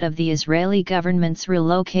part of the Israeli government's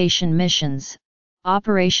relocation missions,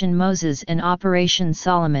 Operation Moses and Operation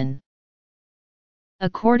Solomon.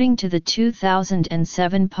 According to the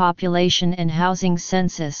 2007 population and housing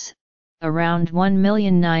census, around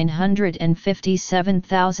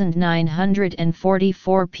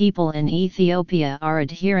 1,957,944 people in Ethiopia are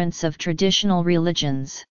adherents of traditional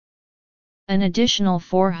religions. An additional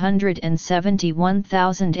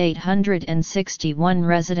 471,861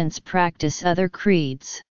 residents practice other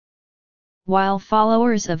creeds. While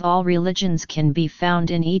followers of all religions can be found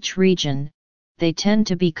in each region, they tend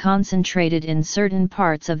to be concentrated in certain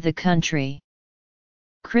parts of the country.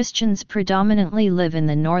 Christians predominantly live in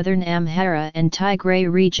the northern Amhara and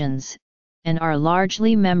Tigray regions, and are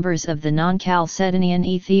largely members of the non-Chalcedonian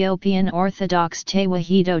Ethiopian Orthodox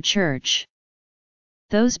Tewahedo Church.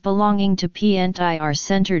 Those belonging to PNI are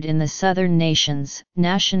centered in the southern nations,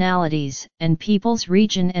 nationalities, and peoples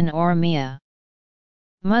region and Oromia.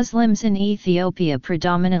 Muslims in Ethiopia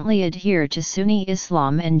predominantly adhere to Sunni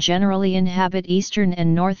Islam and generally inhabit eastern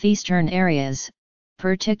and northeastern areas,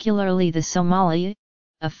 particularly the Somali,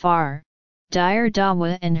 Afar, Dire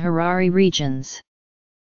Dawa and Harari regions.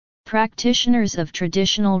 Practitioners of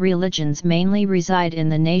traditional religions mainly reside in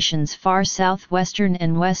the nation's far southwestern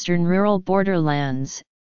and western rural borderlands,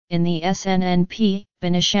 in the SNNP,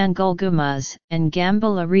 Benishangul Gumuz, and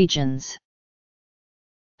Gambela regions.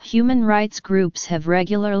 Human rights groups have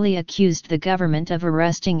regularly accused the government of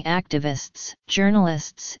arresting activists,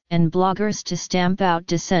 journalists, and bloggers to stamp out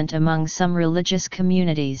dissent among some religious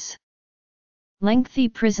communities. Lengthy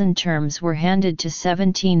prison terms were handed to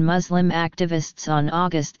 17 Muslim activists on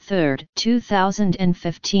August 3,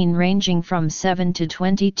 2015, ranging from 7 to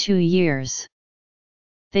 22 years.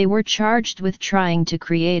 They were charged with trying to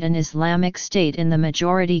create an Islamic State in the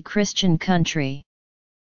majority Christian country.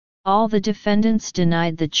 All the defendants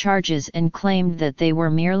denied the charges and claimed that they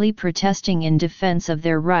were merely protesting in defense of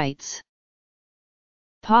their rights.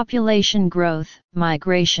 Population growth,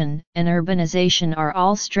 migration, and urbanization are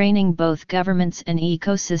all straining both governments' and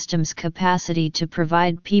ecosystems' capacity to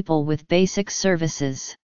provide people with basic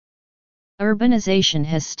services. Urbanization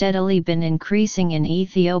has steadily been increasing in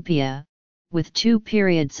Ethiopia, with two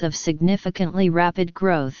periods of significantly rapid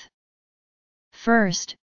growth.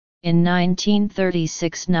 First, in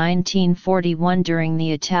 1936–1941 during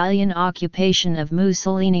the Italian occupation of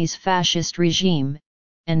Mussolini's fascist regime,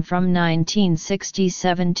 and from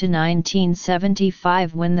 1967 to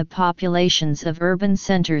 1975 when the populations of urban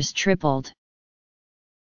centers tripled.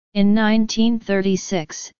 In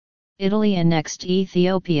 1936, Italy annexed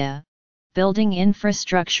Ethiopia, building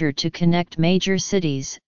infrastructure to connect major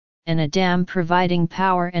cities, and a dam providing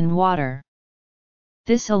power and water.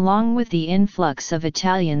 This, along with the influx of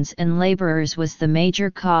Italians and laborers, was the major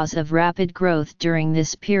cause of rapid growth during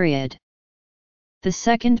this period. The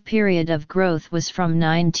second period of growth was from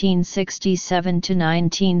 1967 to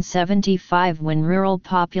 1975, when rural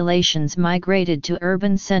populations migrated to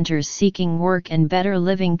urban centers seeking work and better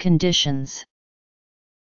living conditions.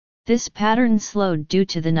 This pattern slowed due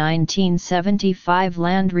to the 1975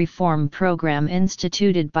 land reform program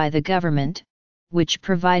instituted by the government, which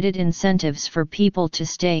provided incentives for people to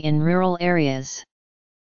stay in rural areas.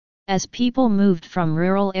 As people moved from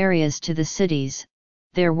rural areas to the cities,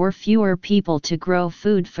 there were fewer people to grow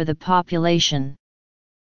food for the population.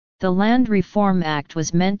 The Land Reform Act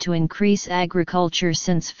was meant to increase agriculture,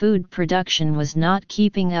 since food production was not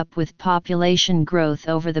keeping up with population growth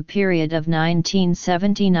over the period of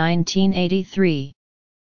 1970–1983.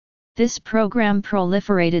 This program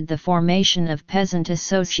proliferated the formation of peasant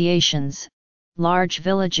associations, large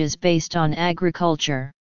villages based on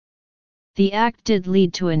agriculture. The act did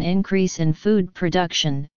lead to an increase in food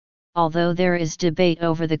production. Although there is debate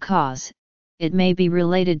over the cause, it may be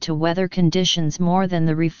related to weather conditions more than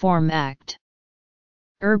the Reform Act.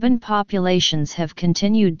 Urban populations have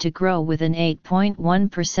continued to grow, with an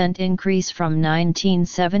 8.1% increase from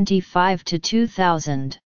 1975 to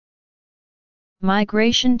 2000.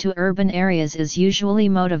 Migration to urban areas is usually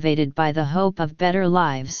motivated by the hope of better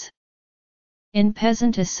lives. In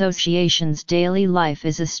peasant associations, daily life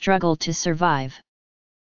is a struggle to survive.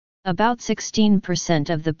 About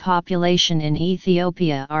 16% of the population in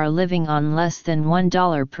Ethiopia are living on less than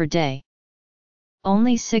 $1 per day.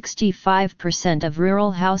 Only 65% of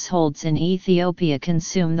rural households in Ethiopia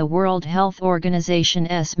consume the World Health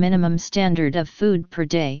Organization's minimum standard of food per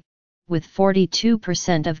day, with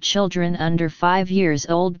 42% of children under 5 years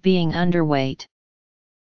old being underweight.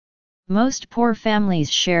 Most poor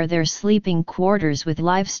families share their sleeping quarters with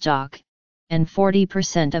livestock, and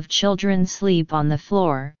 40% of children sleep on the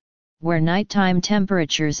floor, where nighttime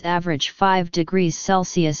temperatures average 5 degrees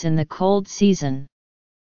Celsius in the cold season.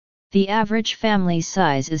 The average family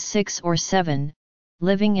size is 6 or 7,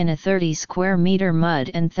 living in a 30 square meter mud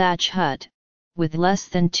and thatch hut, with less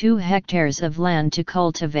than 2 hectares of land to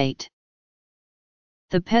cultivate.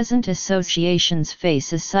 The peasant associations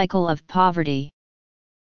face a cycle of poverty.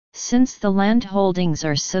 Since the land holdings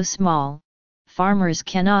are so small, farmers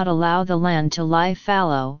cannot allow the land to lie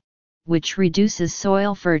fallow, which reduces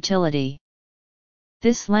soil fertility.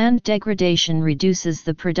 This land degradation reduces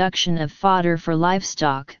the production of fodder for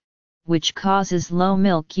livestock, which causes low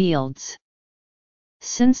milk yields.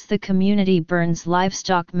 Since the community burns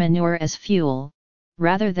livestock manure as fuel,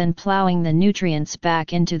 rather than plowing the nutrients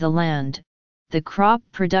back into the land, the crop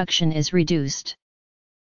production is reduced.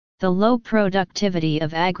 The low productivity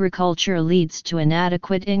of agriculture leads to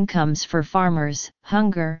inadequate incomes for farmers,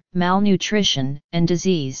 hunger, malnutrition, and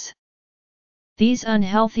disease. These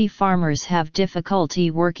unhealthy farmers have difficulty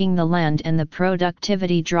working the land, and the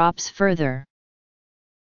productivity drops further.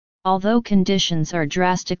 Although conditions are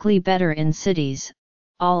drastically better in cities,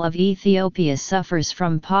 all of Ethiopia suffers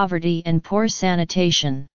from poverty and poor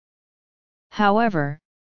sanitation. However,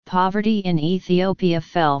 poverty in Ethiopia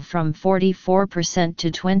fell from 44% to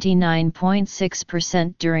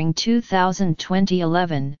 29.6% during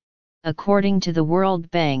 2011, according to the World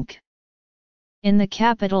Bank. In the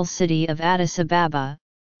capital city of Addis Ababa,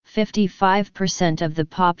 55% of the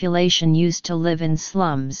population used to live in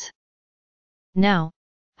slums. Now,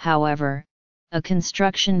 however, a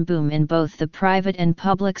construction boom in both the private and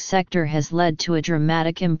public sector has led to a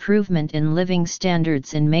dramatic improvement in living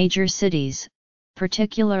standards in major cities,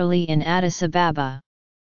 particularly in Addis Ababa.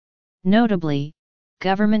 Notably,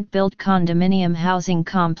 government-built condominium housing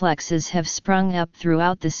complexes have sprung up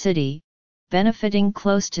throughout the city, benefiting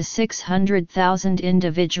close to 600,000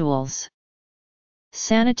 individuals.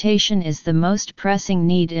 Sanitation is the most pressing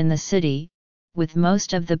need in the city, with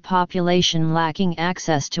most of the population lacking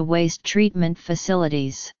access to waste treatment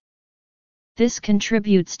facilities. This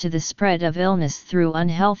contributes to the spread of illness through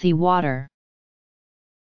unhealthy water.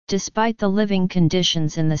 Despite the living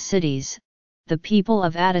conditions in the cities, the people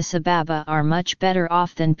of Addis Ababa are much better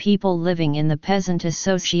off than people living in the peasant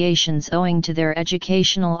associations owing to their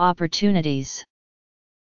educational opportunities.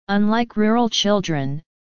 Unlike rural children,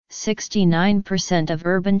 69% of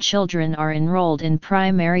urban children are enrolled in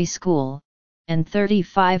primary school, and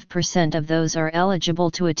 35% of those are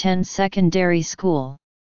eligible to attend secondary school.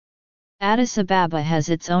 Addis Ababa has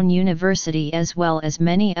its own university as well as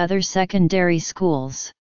many other secondary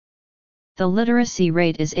schools. The literacy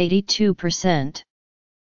rate is 82%.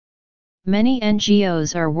 Many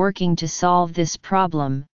NGOs are working to solve this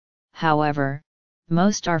problem, however,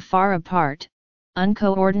 most are far apart,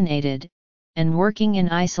 uncoordinated, and working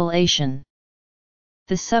in isolation.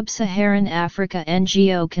 The Sub-Saharan Africa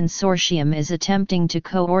NGO Consortium is attempting to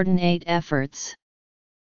coordinate efforts.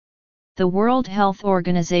 The World Health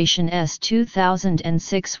Organization's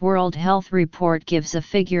 2006 World Health Report gives a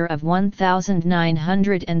figure of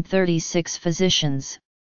 1,936 physicians,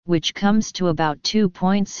 which comes to about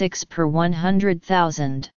 2.6 per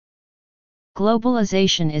 100,000.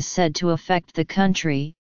 Globalization is said to affect the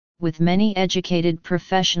country, with many educated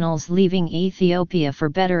professionals leaving Ethiopia for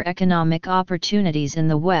better economic opportunities in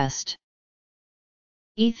the West.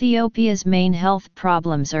 Ethiopia's main health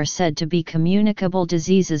problems are said to be communicable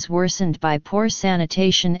diseases worsened by poor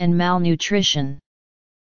sanitation and malnutrition.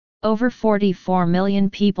 Over 44 million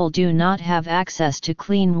people do not have access to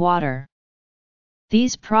clean water.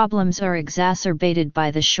 These problems are exacerbated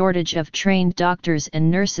by the shortage of trained doctors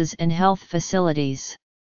and nurses in health facilities.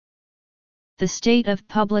 The state of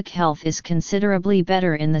public health is considerably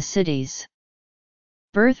better in the cities.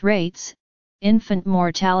 Birth rates, infant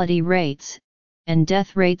mortality rates, and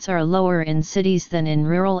death rates are lower in cities than in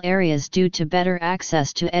rural areas due to better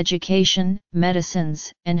access to education,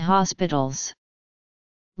 medicines, and hospitals.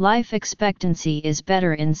 Life expectancy is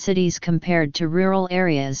better in cities compared to rural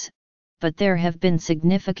areas, but there have been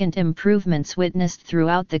significant improvements witnessed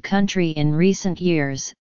throughout the country in recent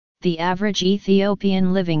years, the average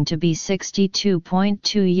Ethiopian living to be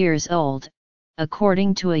 62.2 years old,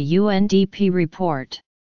 according to a UNDP report.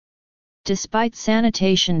 Despite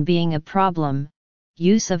sanitation being a problem,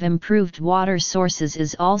 use of improved water sources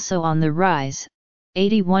is also on the rise,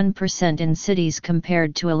 81% in cities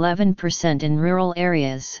compared to 11% in rural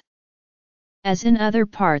areas. As in other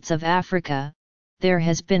parts of Africa, there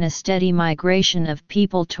has been a steady migration of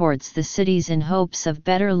people towards the cities in hopes of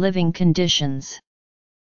better living conditions.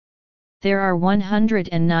 There are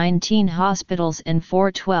 119 hospitals and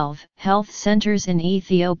 412 health centers in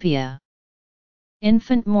Ethiopia.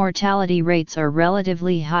 Infant mortality rates are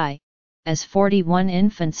relatively high, as 41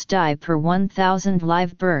 infants die per 1,000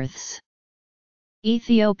 live births.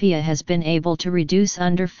 Ethiopia has been able to reduce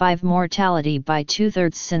under 5 mortality by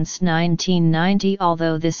 2/3 since 1990.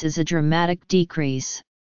 Although this is a dramatic decrease,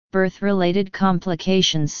 birth-related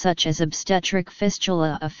complications such as obstetric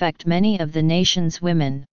fistula affect many of the nation's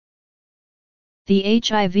women. The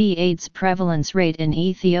HIV/AIDS prevalence rate in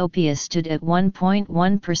Ethiopia stood at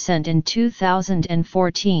 1.1% in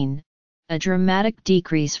 2014, a dramatic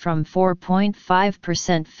decrease from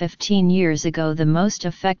 4.5% 15 years ago. The most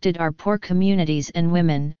affected are poor communities and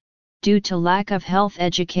women, due to lack of health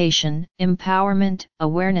education, empowerment,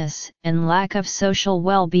 awareness, and lack of social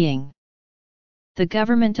well-being. The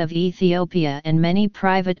government of Ethiopia and many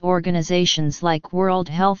private organizations like World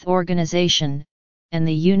Health Organization and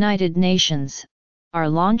the United Nations are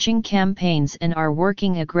launching campaigns and are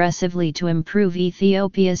working aggressively to improve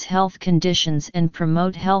Ethiopia's health conditions and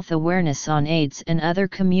promote health awareness on AIDS and other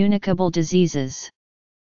communicable diseases.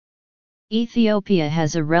 Ethiopia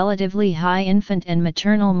has a relatively high infant and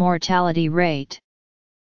maternal mortality rate.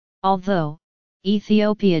 Although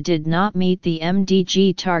Ethiopia did not meet the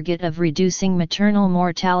MDG target of reducing maternal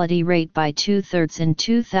mortality rate by 2/3 in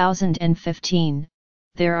 2015,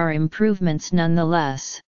 there are improvements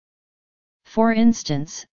nonetheless. For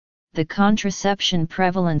instance, the contraception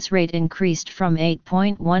prevalence rate increased from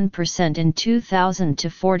 8.1% in 2000 to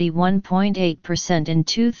 41.8% in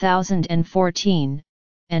 2014,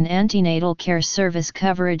 and antenatal care service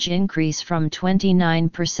coverage increased from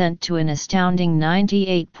 29% to an astounding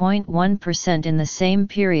 98.1% in the same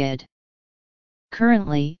period.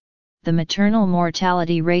 Currently, the maternal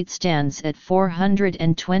mortality rate stands at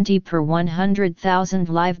 420 per 100,000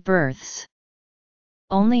 live births.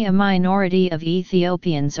 Only a minority of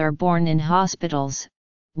Ethiopians are born in hospitals,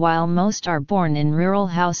 while most are born in rural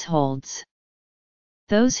households.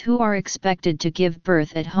 Those who are expected to give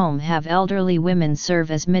birth at home have elderly women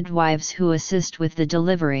serve as midwives who assist with the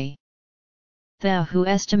delivery. The WHO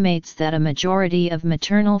estimates that a majority of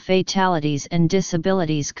maternal fatalities and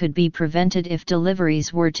disabilities could be prevented if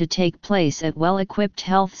deliveries were to take place at well-equipped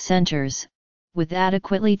health centers, with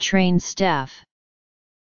adequately trained staff.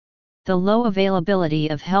 The low availability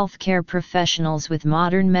of healthcare professionals with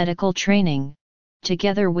modern medical training,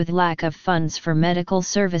 together with lack of funds for medical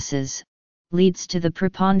services, leads to the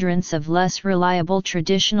preponderance of less reliable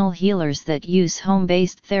traditional healers that use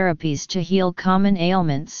home-based therapies to heal common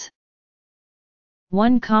ailments.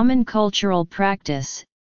 One common cultural practice,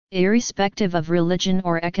 irrespective of religion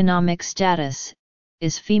or economic status,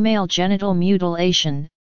 is female genital mutilation,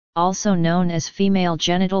 also known as female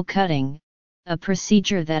genital cutting, a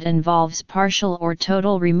procedure that involves partial or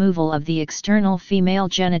total removal of the external female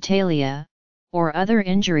genitalia, or other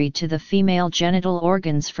injury to the female genital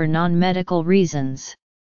organs for non-medical reasons.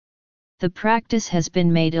 The practice has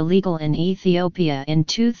been made illegal in Ethiopia in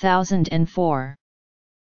 2004.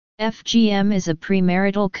 FGM is a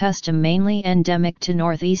premarital custom mainly endemic to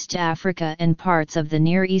Northeast Africa and parts of the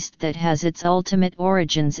Near East that has its ultimate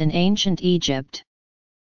origins in ancient Egypt.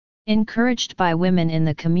 Encouraged by women in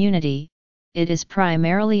the community, it is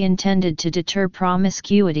primarily intended to deter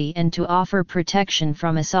promiscuity and to offer protection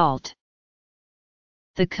from assault.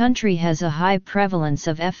 The country has a high prevalence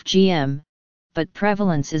of FGM, but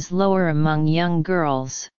prevalence is lower among young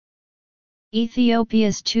girls.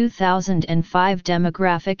 Ethiopia's 2005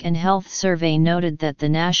 Demographic and Health Survey noted that the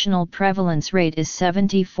national prevalence rate is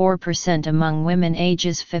 74% among women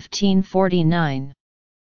ages 15–49.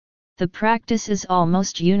 The practice is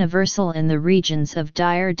almost universal in the regions of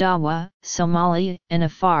Dire Dawa, Somali, and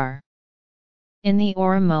Afar. In the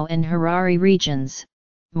Oromo and Harari regions,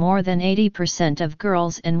 more than 80% of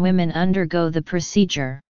girls and women undergo the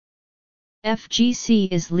procedure.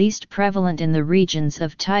 FGC is least prevalent in the regions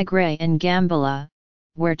of Tigray and Gambela,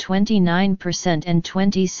 where 29% and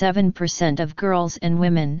 27% of girls and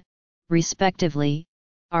women, respectively,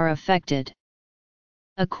 are affected.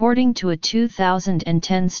 According to a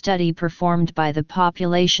 2010 study performed by the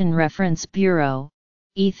Population Reference Bureau,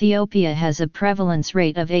 Ethiopia has a prevalence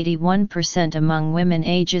rate of 81% among women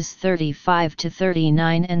ages 35 to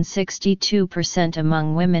 39 and 62%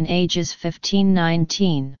 among women ages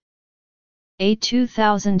 15–19. A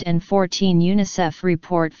 2014 UNICEF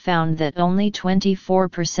report found that only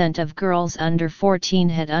 24% of girls under 14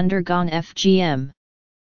 had undergone FGM.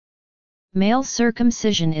 Male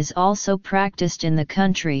circumcision is also practiced in the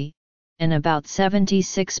country, and about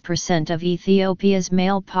 76% of Ethiopia's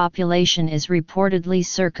male population is reportedly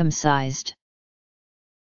circumcised.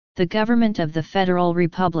 The government of the Federal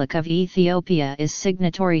Republic of Ethiopia is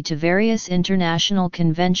signatory to various international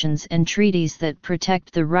conventions and treaties that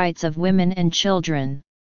protect the rights of women and children.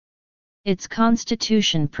 Its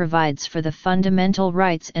constitution provides for the fundamental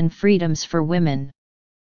rights and freedoms for women.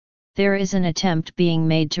 There is an attempt being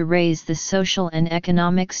made to raise the social and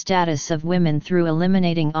economic status of women through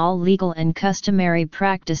eliminating all legal and customary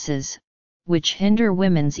practices, which hinder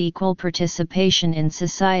women's equal participation in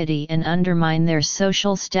society and undermine their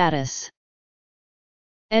social status.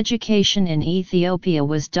 Education in Ethiopia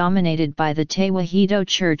was dominated by the Tewahedo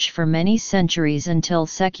Church for many centuries until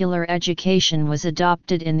secular education was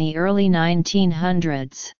adopted in the early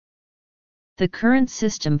 1900s. The current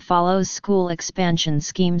system follows school expansion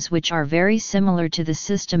schemes which are very similar to the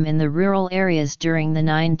system in the rural areas during the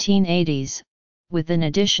 1980s, with an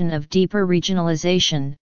addition of deeper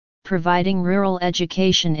regionalization, providing rural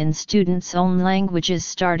education in students' own languages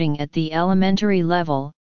starting at the elementary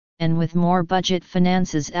level, and with more budget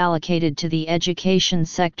finances allocated to the education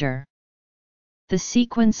sector. The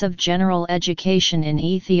sequence of general education in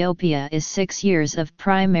Ethiopia is 6 years of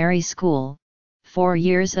primary school, 4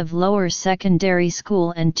 years of lower secondary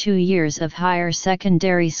school and 2 years of higher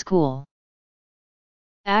secondary school.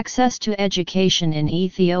 Access to education in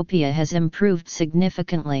Ethiopia has improved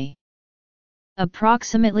significantly.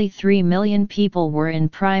 Approximately 3 million people were in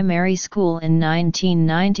primary school in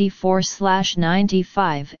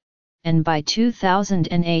 1994–95, and by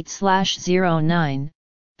 2008–09,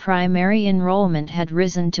 primary enrollment had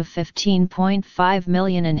risen to 15.5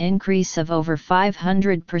 million, an increase of over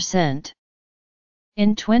 500%.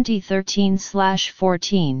 In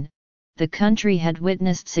 2013–14, the country had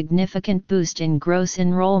witnessed significant boost in gross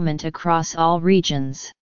enrollment across all regions.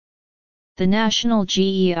 The national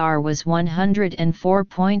GER was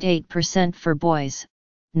 104.8% for boys,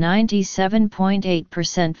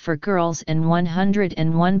 97.8% for girls and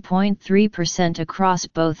 101.3% across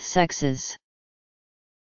both sexes.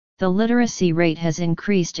 The literacy rate has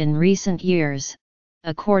increased in recent years.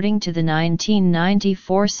 According to the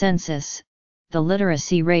 1994 census, the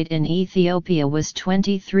literacy rate in Ethiopia was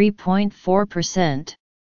 23.4%.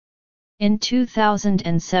 In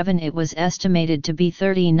 2007 it was estimated to be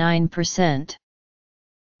 39%.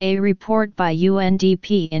 A report by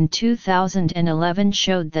UNDP in 2011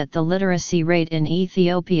 showed that the literacy rate in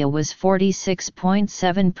Ethiopia was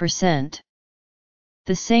 46.7%.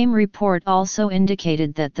 The same report also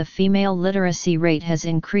indicated that the female literacy rate has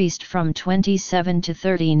increased from 27 to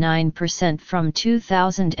 39% from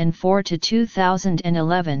 2004 to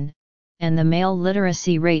 2011, and the male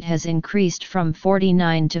literacy rate has increased from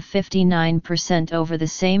 49 to 59% over the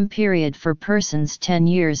same period for persons 10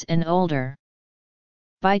 years and older.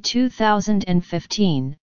 By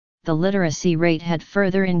 2015, the literacy rate had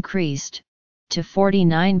further increased, to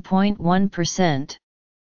 49.1%.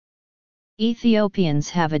 Ethiopians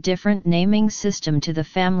have a different naming system to the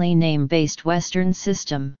family name-based Western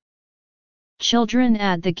system. Children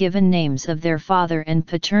add the given names of their father and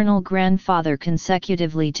paternal grandfather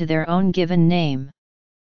consecutively to their own given name.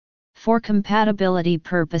 For compatibility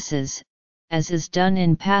purposes, as is done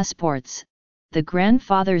in passports, the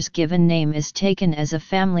grandfather's given name is taken as a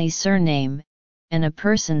family surname, and a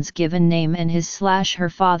person's given name and his/her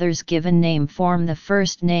father's given name form the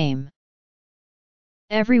first name.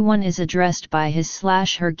 Everyone is addressed by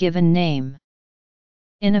his/her given name.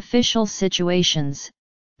 In official situations,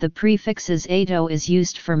 the prefixes ato is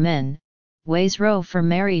used for men, waisro for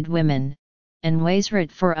married women, and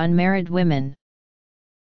waisrit for unmarried women.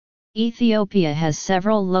 Ethiopia has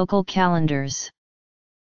several local calendars.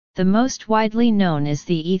 The most widely known is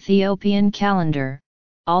the Ethiopian calendar,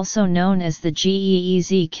 also known as the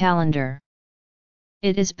Geez calendar.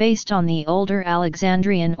 It is based on the older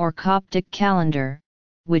Alexandrian or Coptic calendar,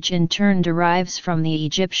 which in turn derives from the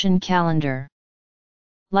Egyptian calendar.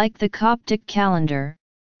 Like the Coptic calendar,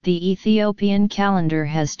 the Ethiopian calendar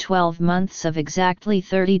has 12 months of exactly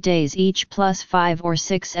 30 days each plus 5 or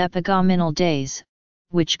 6 epagomenal days,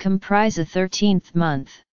 which comprise a 13th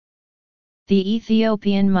month. The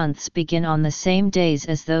Ethiopian months begin on the same days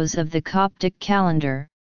as those of the Coptic calendar,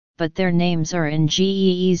 but their names are in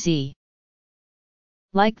Geez.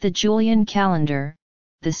 Like the Julian calendar,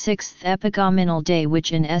 the sixth epagomenal day,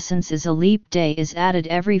 which in essence is a leap day, is added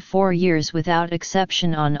every 4 years without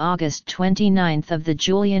exception on August 29 of the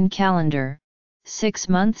Julian calendar, 6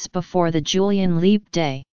 months before the Julian leap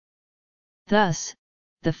day. Thus,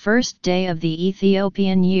 the first day of the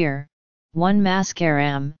Ethiopian year, 1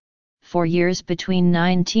 Mascaram, for years between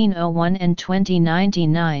 1901 and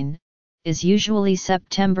 2099, is usually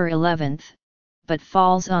September 11, but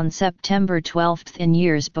falls on September 12 in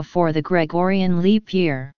years before the Gregorian leap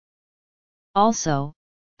year. Also,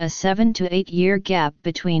 a 7 to 8 year gap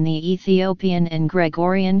between the Ethiopian and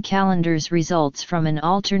Gregorian calendars results from an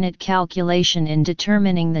alternate calculation in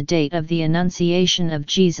determining the date of the Annunciation of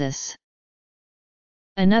Jesus.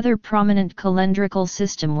 Another prominent calendrical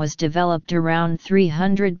system was developed around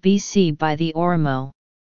 300 BC by the Oromo.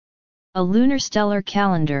 A lunar stellar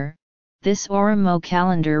calendar, this Oromo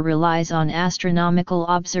calendar relies on astronomical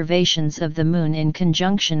observations of the Moon in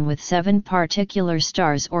conjunction with 7 particular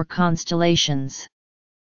stars or constellations.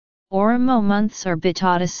 Oromo months are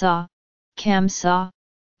Bitadasa, Kamsa,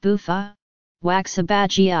 Bufa,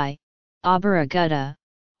 Waxabagii, Abaragutta,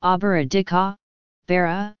 Abaradika,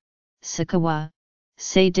 Bara, Sakawa,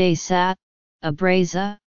 Sade Sat,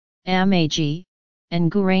 Abraza, Amaji,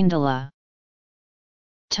 and Gurandala.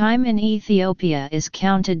 Time in Ethiopia is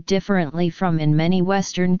counted differently from in many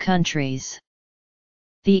Western countries.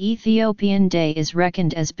 The Ethiopian day is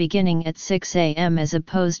reckoned as beginning at 6 a.m. as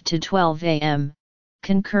opposed to 12 a.m.,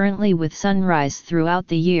 concurrently with sunrise throughout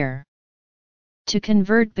the year. To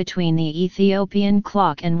convert between the Ethiopian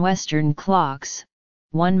clock and Western clocks,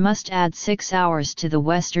 one must add 6 hours to the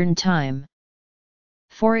Western time.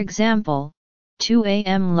 For example, 2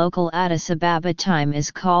 a.m. local Addis Ababa time is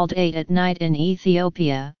called 8 at night in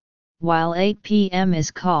Ethiopia, while 8 p.m. is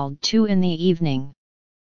called 2 in the evening.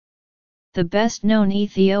 The best-known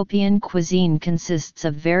Ethiopian cuisine consists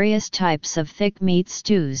of various types of thick meat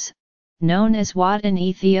stews, known as wat in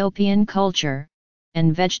Ethiopian culture,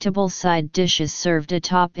 and vegetable side dishes served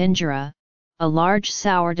atop injera, a large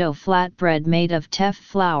sourdough flatbread made of teff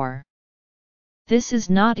flour. This is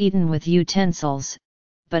not eaten with utensils,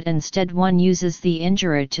 but instead one uses the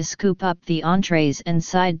injera to scoop up the entrees and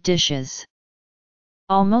side dishes.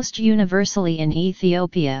 Almost universally in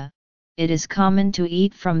Ethiopia, it is common to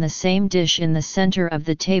eat from the same dish in the center of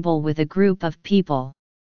the table with a group of people.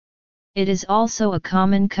 It is also a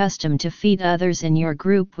common custom to feed others in your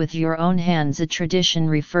group with your own hands, a tradition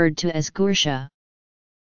referred to as gursha.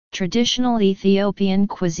 Traditional Ethiopian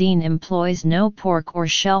cuisine employs no pork or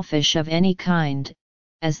shellfish of any kind,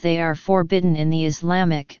 as they are forbidden in the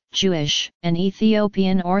Islamic, Jewish, and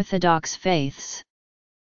Ethiopian Orthodox faiths.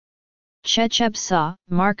 Chechepsa,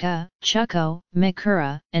 Marka, Chuko,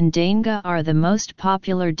 Mikura, and Danga are the most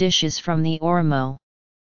popular dishes from the Oromo.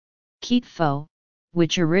 Kitfo,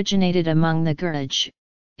 which originated among the Guraj,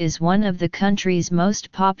 is one of the country's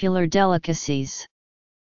most popular delicacies.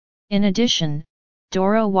 In addition,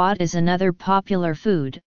 Doro wat is another popular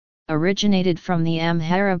food, originated from the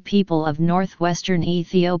Amhara people of northwestern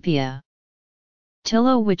Ethiopia.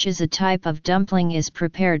 Tilo, which is a type of dumpling, is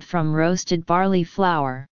prepared from roasted barley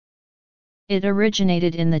flour. It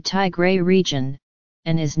originated in the Tigray region,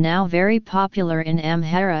 and is now very popular in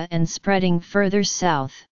Amhara and spreading further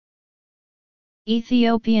south.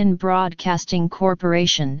 Ethiopian Broadcasting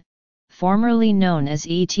Corporation, formerly known as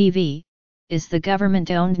ETV, is the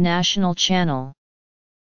government-owned national channel.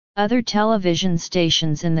 Other television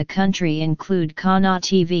stations in the country include Kana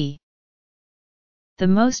TV. The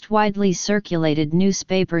most widely circulated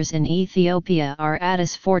newspapers in Ethiopia are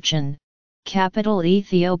Addis Fortune, Capital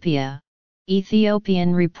Ethiopia,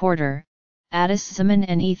 Ethiopian Reporter, Addis Zaman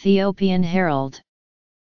and Ethiopian Herald.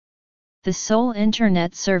 The sole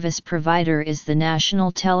internet service provider is the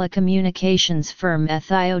national telecommunications firm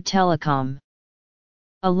Ethio Telecom.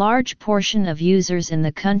 A large portion of users in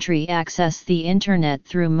the country access the internet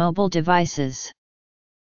through mobile devices.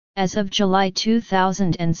 As of July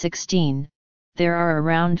 2016, there are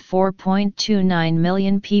around 4.29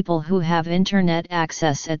 million people who have internet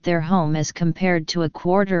access at their home as compared to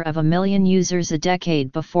 250,000 users a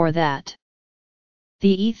decade before that.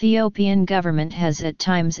 The Ethiopian government has at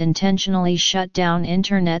times intentionally shut down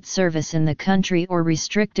internet service in the country or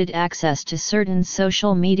restricted access to certain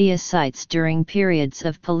social media sites during periods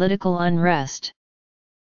of political unrest.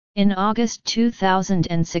 In August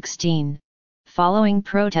 2016, following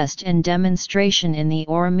protest and demonstration in the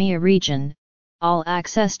Oromia region, all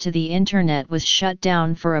access to the internet was shut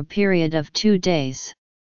down for a period of 2 days.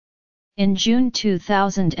 In June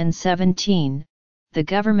 2017, the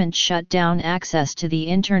government shut down access to the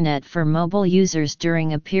internet for mobile users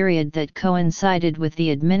during a period that coincided with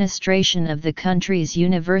the administration of the country's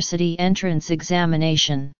university entrance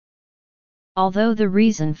examination. Although the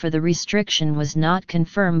reason for the restriction was not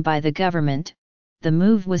confirmed by the government, the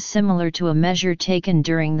move was similar to a measure taken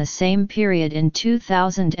during the same period in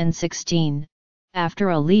 2016, after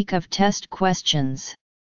a leak of test questions.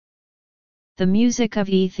 The music of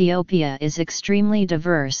Ethiopia is extremely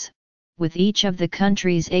diverse, with each of the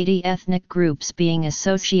country's 80 ethnic groups being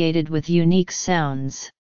associated with unique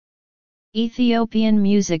sounds. Ethiopian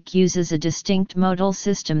music uses a distinct modal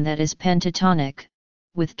system that is pentatonic,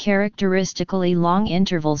 with characteristically long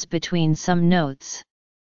intervals between some notes.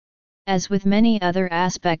 As with many other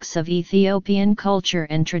aspects of Ethiopian culture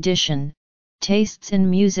and tradition, tastes in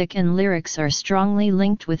music and lyrics are strongly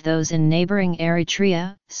linked with those in neighboring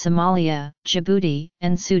Eritrea, Somalia, Djibouti,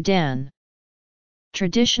 and Sudan.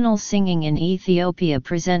 Traditional singing in Ethiopia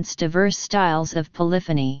presents diverse styles of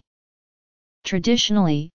polyphony.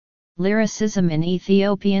 Traditionally, lyricism in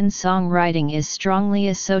Ethiopian songwriting is strongly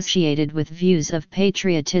associated with views of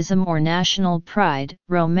patriotism or national pride,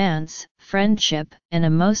 romance, friendship, and a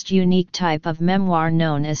most unique type of memoir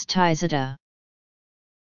known as Tizita.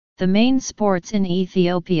 The main sports in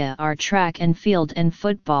Ethiopia are track and field and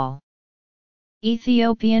football.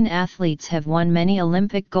 Ethiopian athletes have won many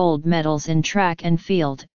Olympic gold medals in track and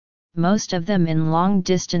field, most of them in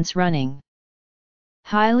long-distance running.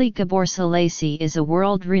 Haile Gebrselassie is a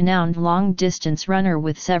world-renowned long-distance runner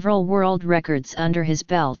with several world records under his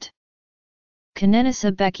belt.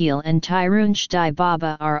 Kenenisa Bekele and Tirunch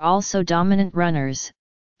Dibaba are also dominant runners,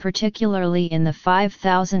 particularly in the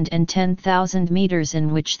 5,000 and 10,000 meters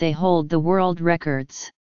in which they hold the world records.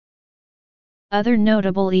 Other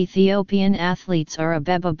notable Ethiopian athletes are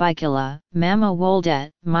Abeba Bikila, Mama Woldet,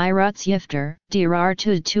 Myrat Yifter,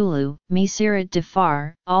 Derartu Tulu, Misirat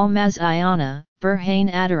Dafar, Almaz Ayana, Burhane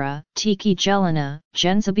Adara, Tiki Jelena,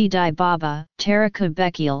 Genzabi Dibaba, Tarika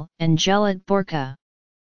Bekele, and Gelat Borka.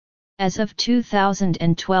 As of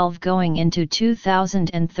 2012 going into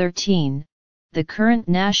 2013, the current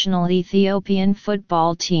national Ethiopian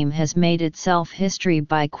football team has made itself history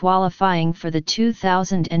by qualifying for the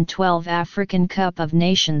 2012 African Cup of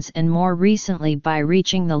Nations and more recently by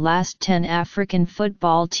reaching the last 10 African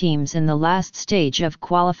football teams in the last stage of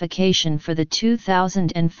qualification for the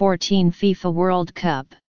 2014 FIFA World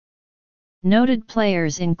Cup. Noted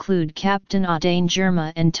players include captain Adane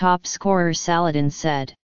Jerma and top scorer Saladin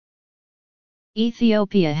said.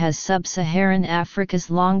 Ethiopia has sub-Saharan Africa's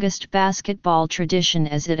longest basketball tradition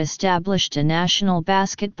as it established a national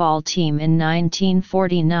basketball team in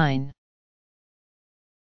 1949.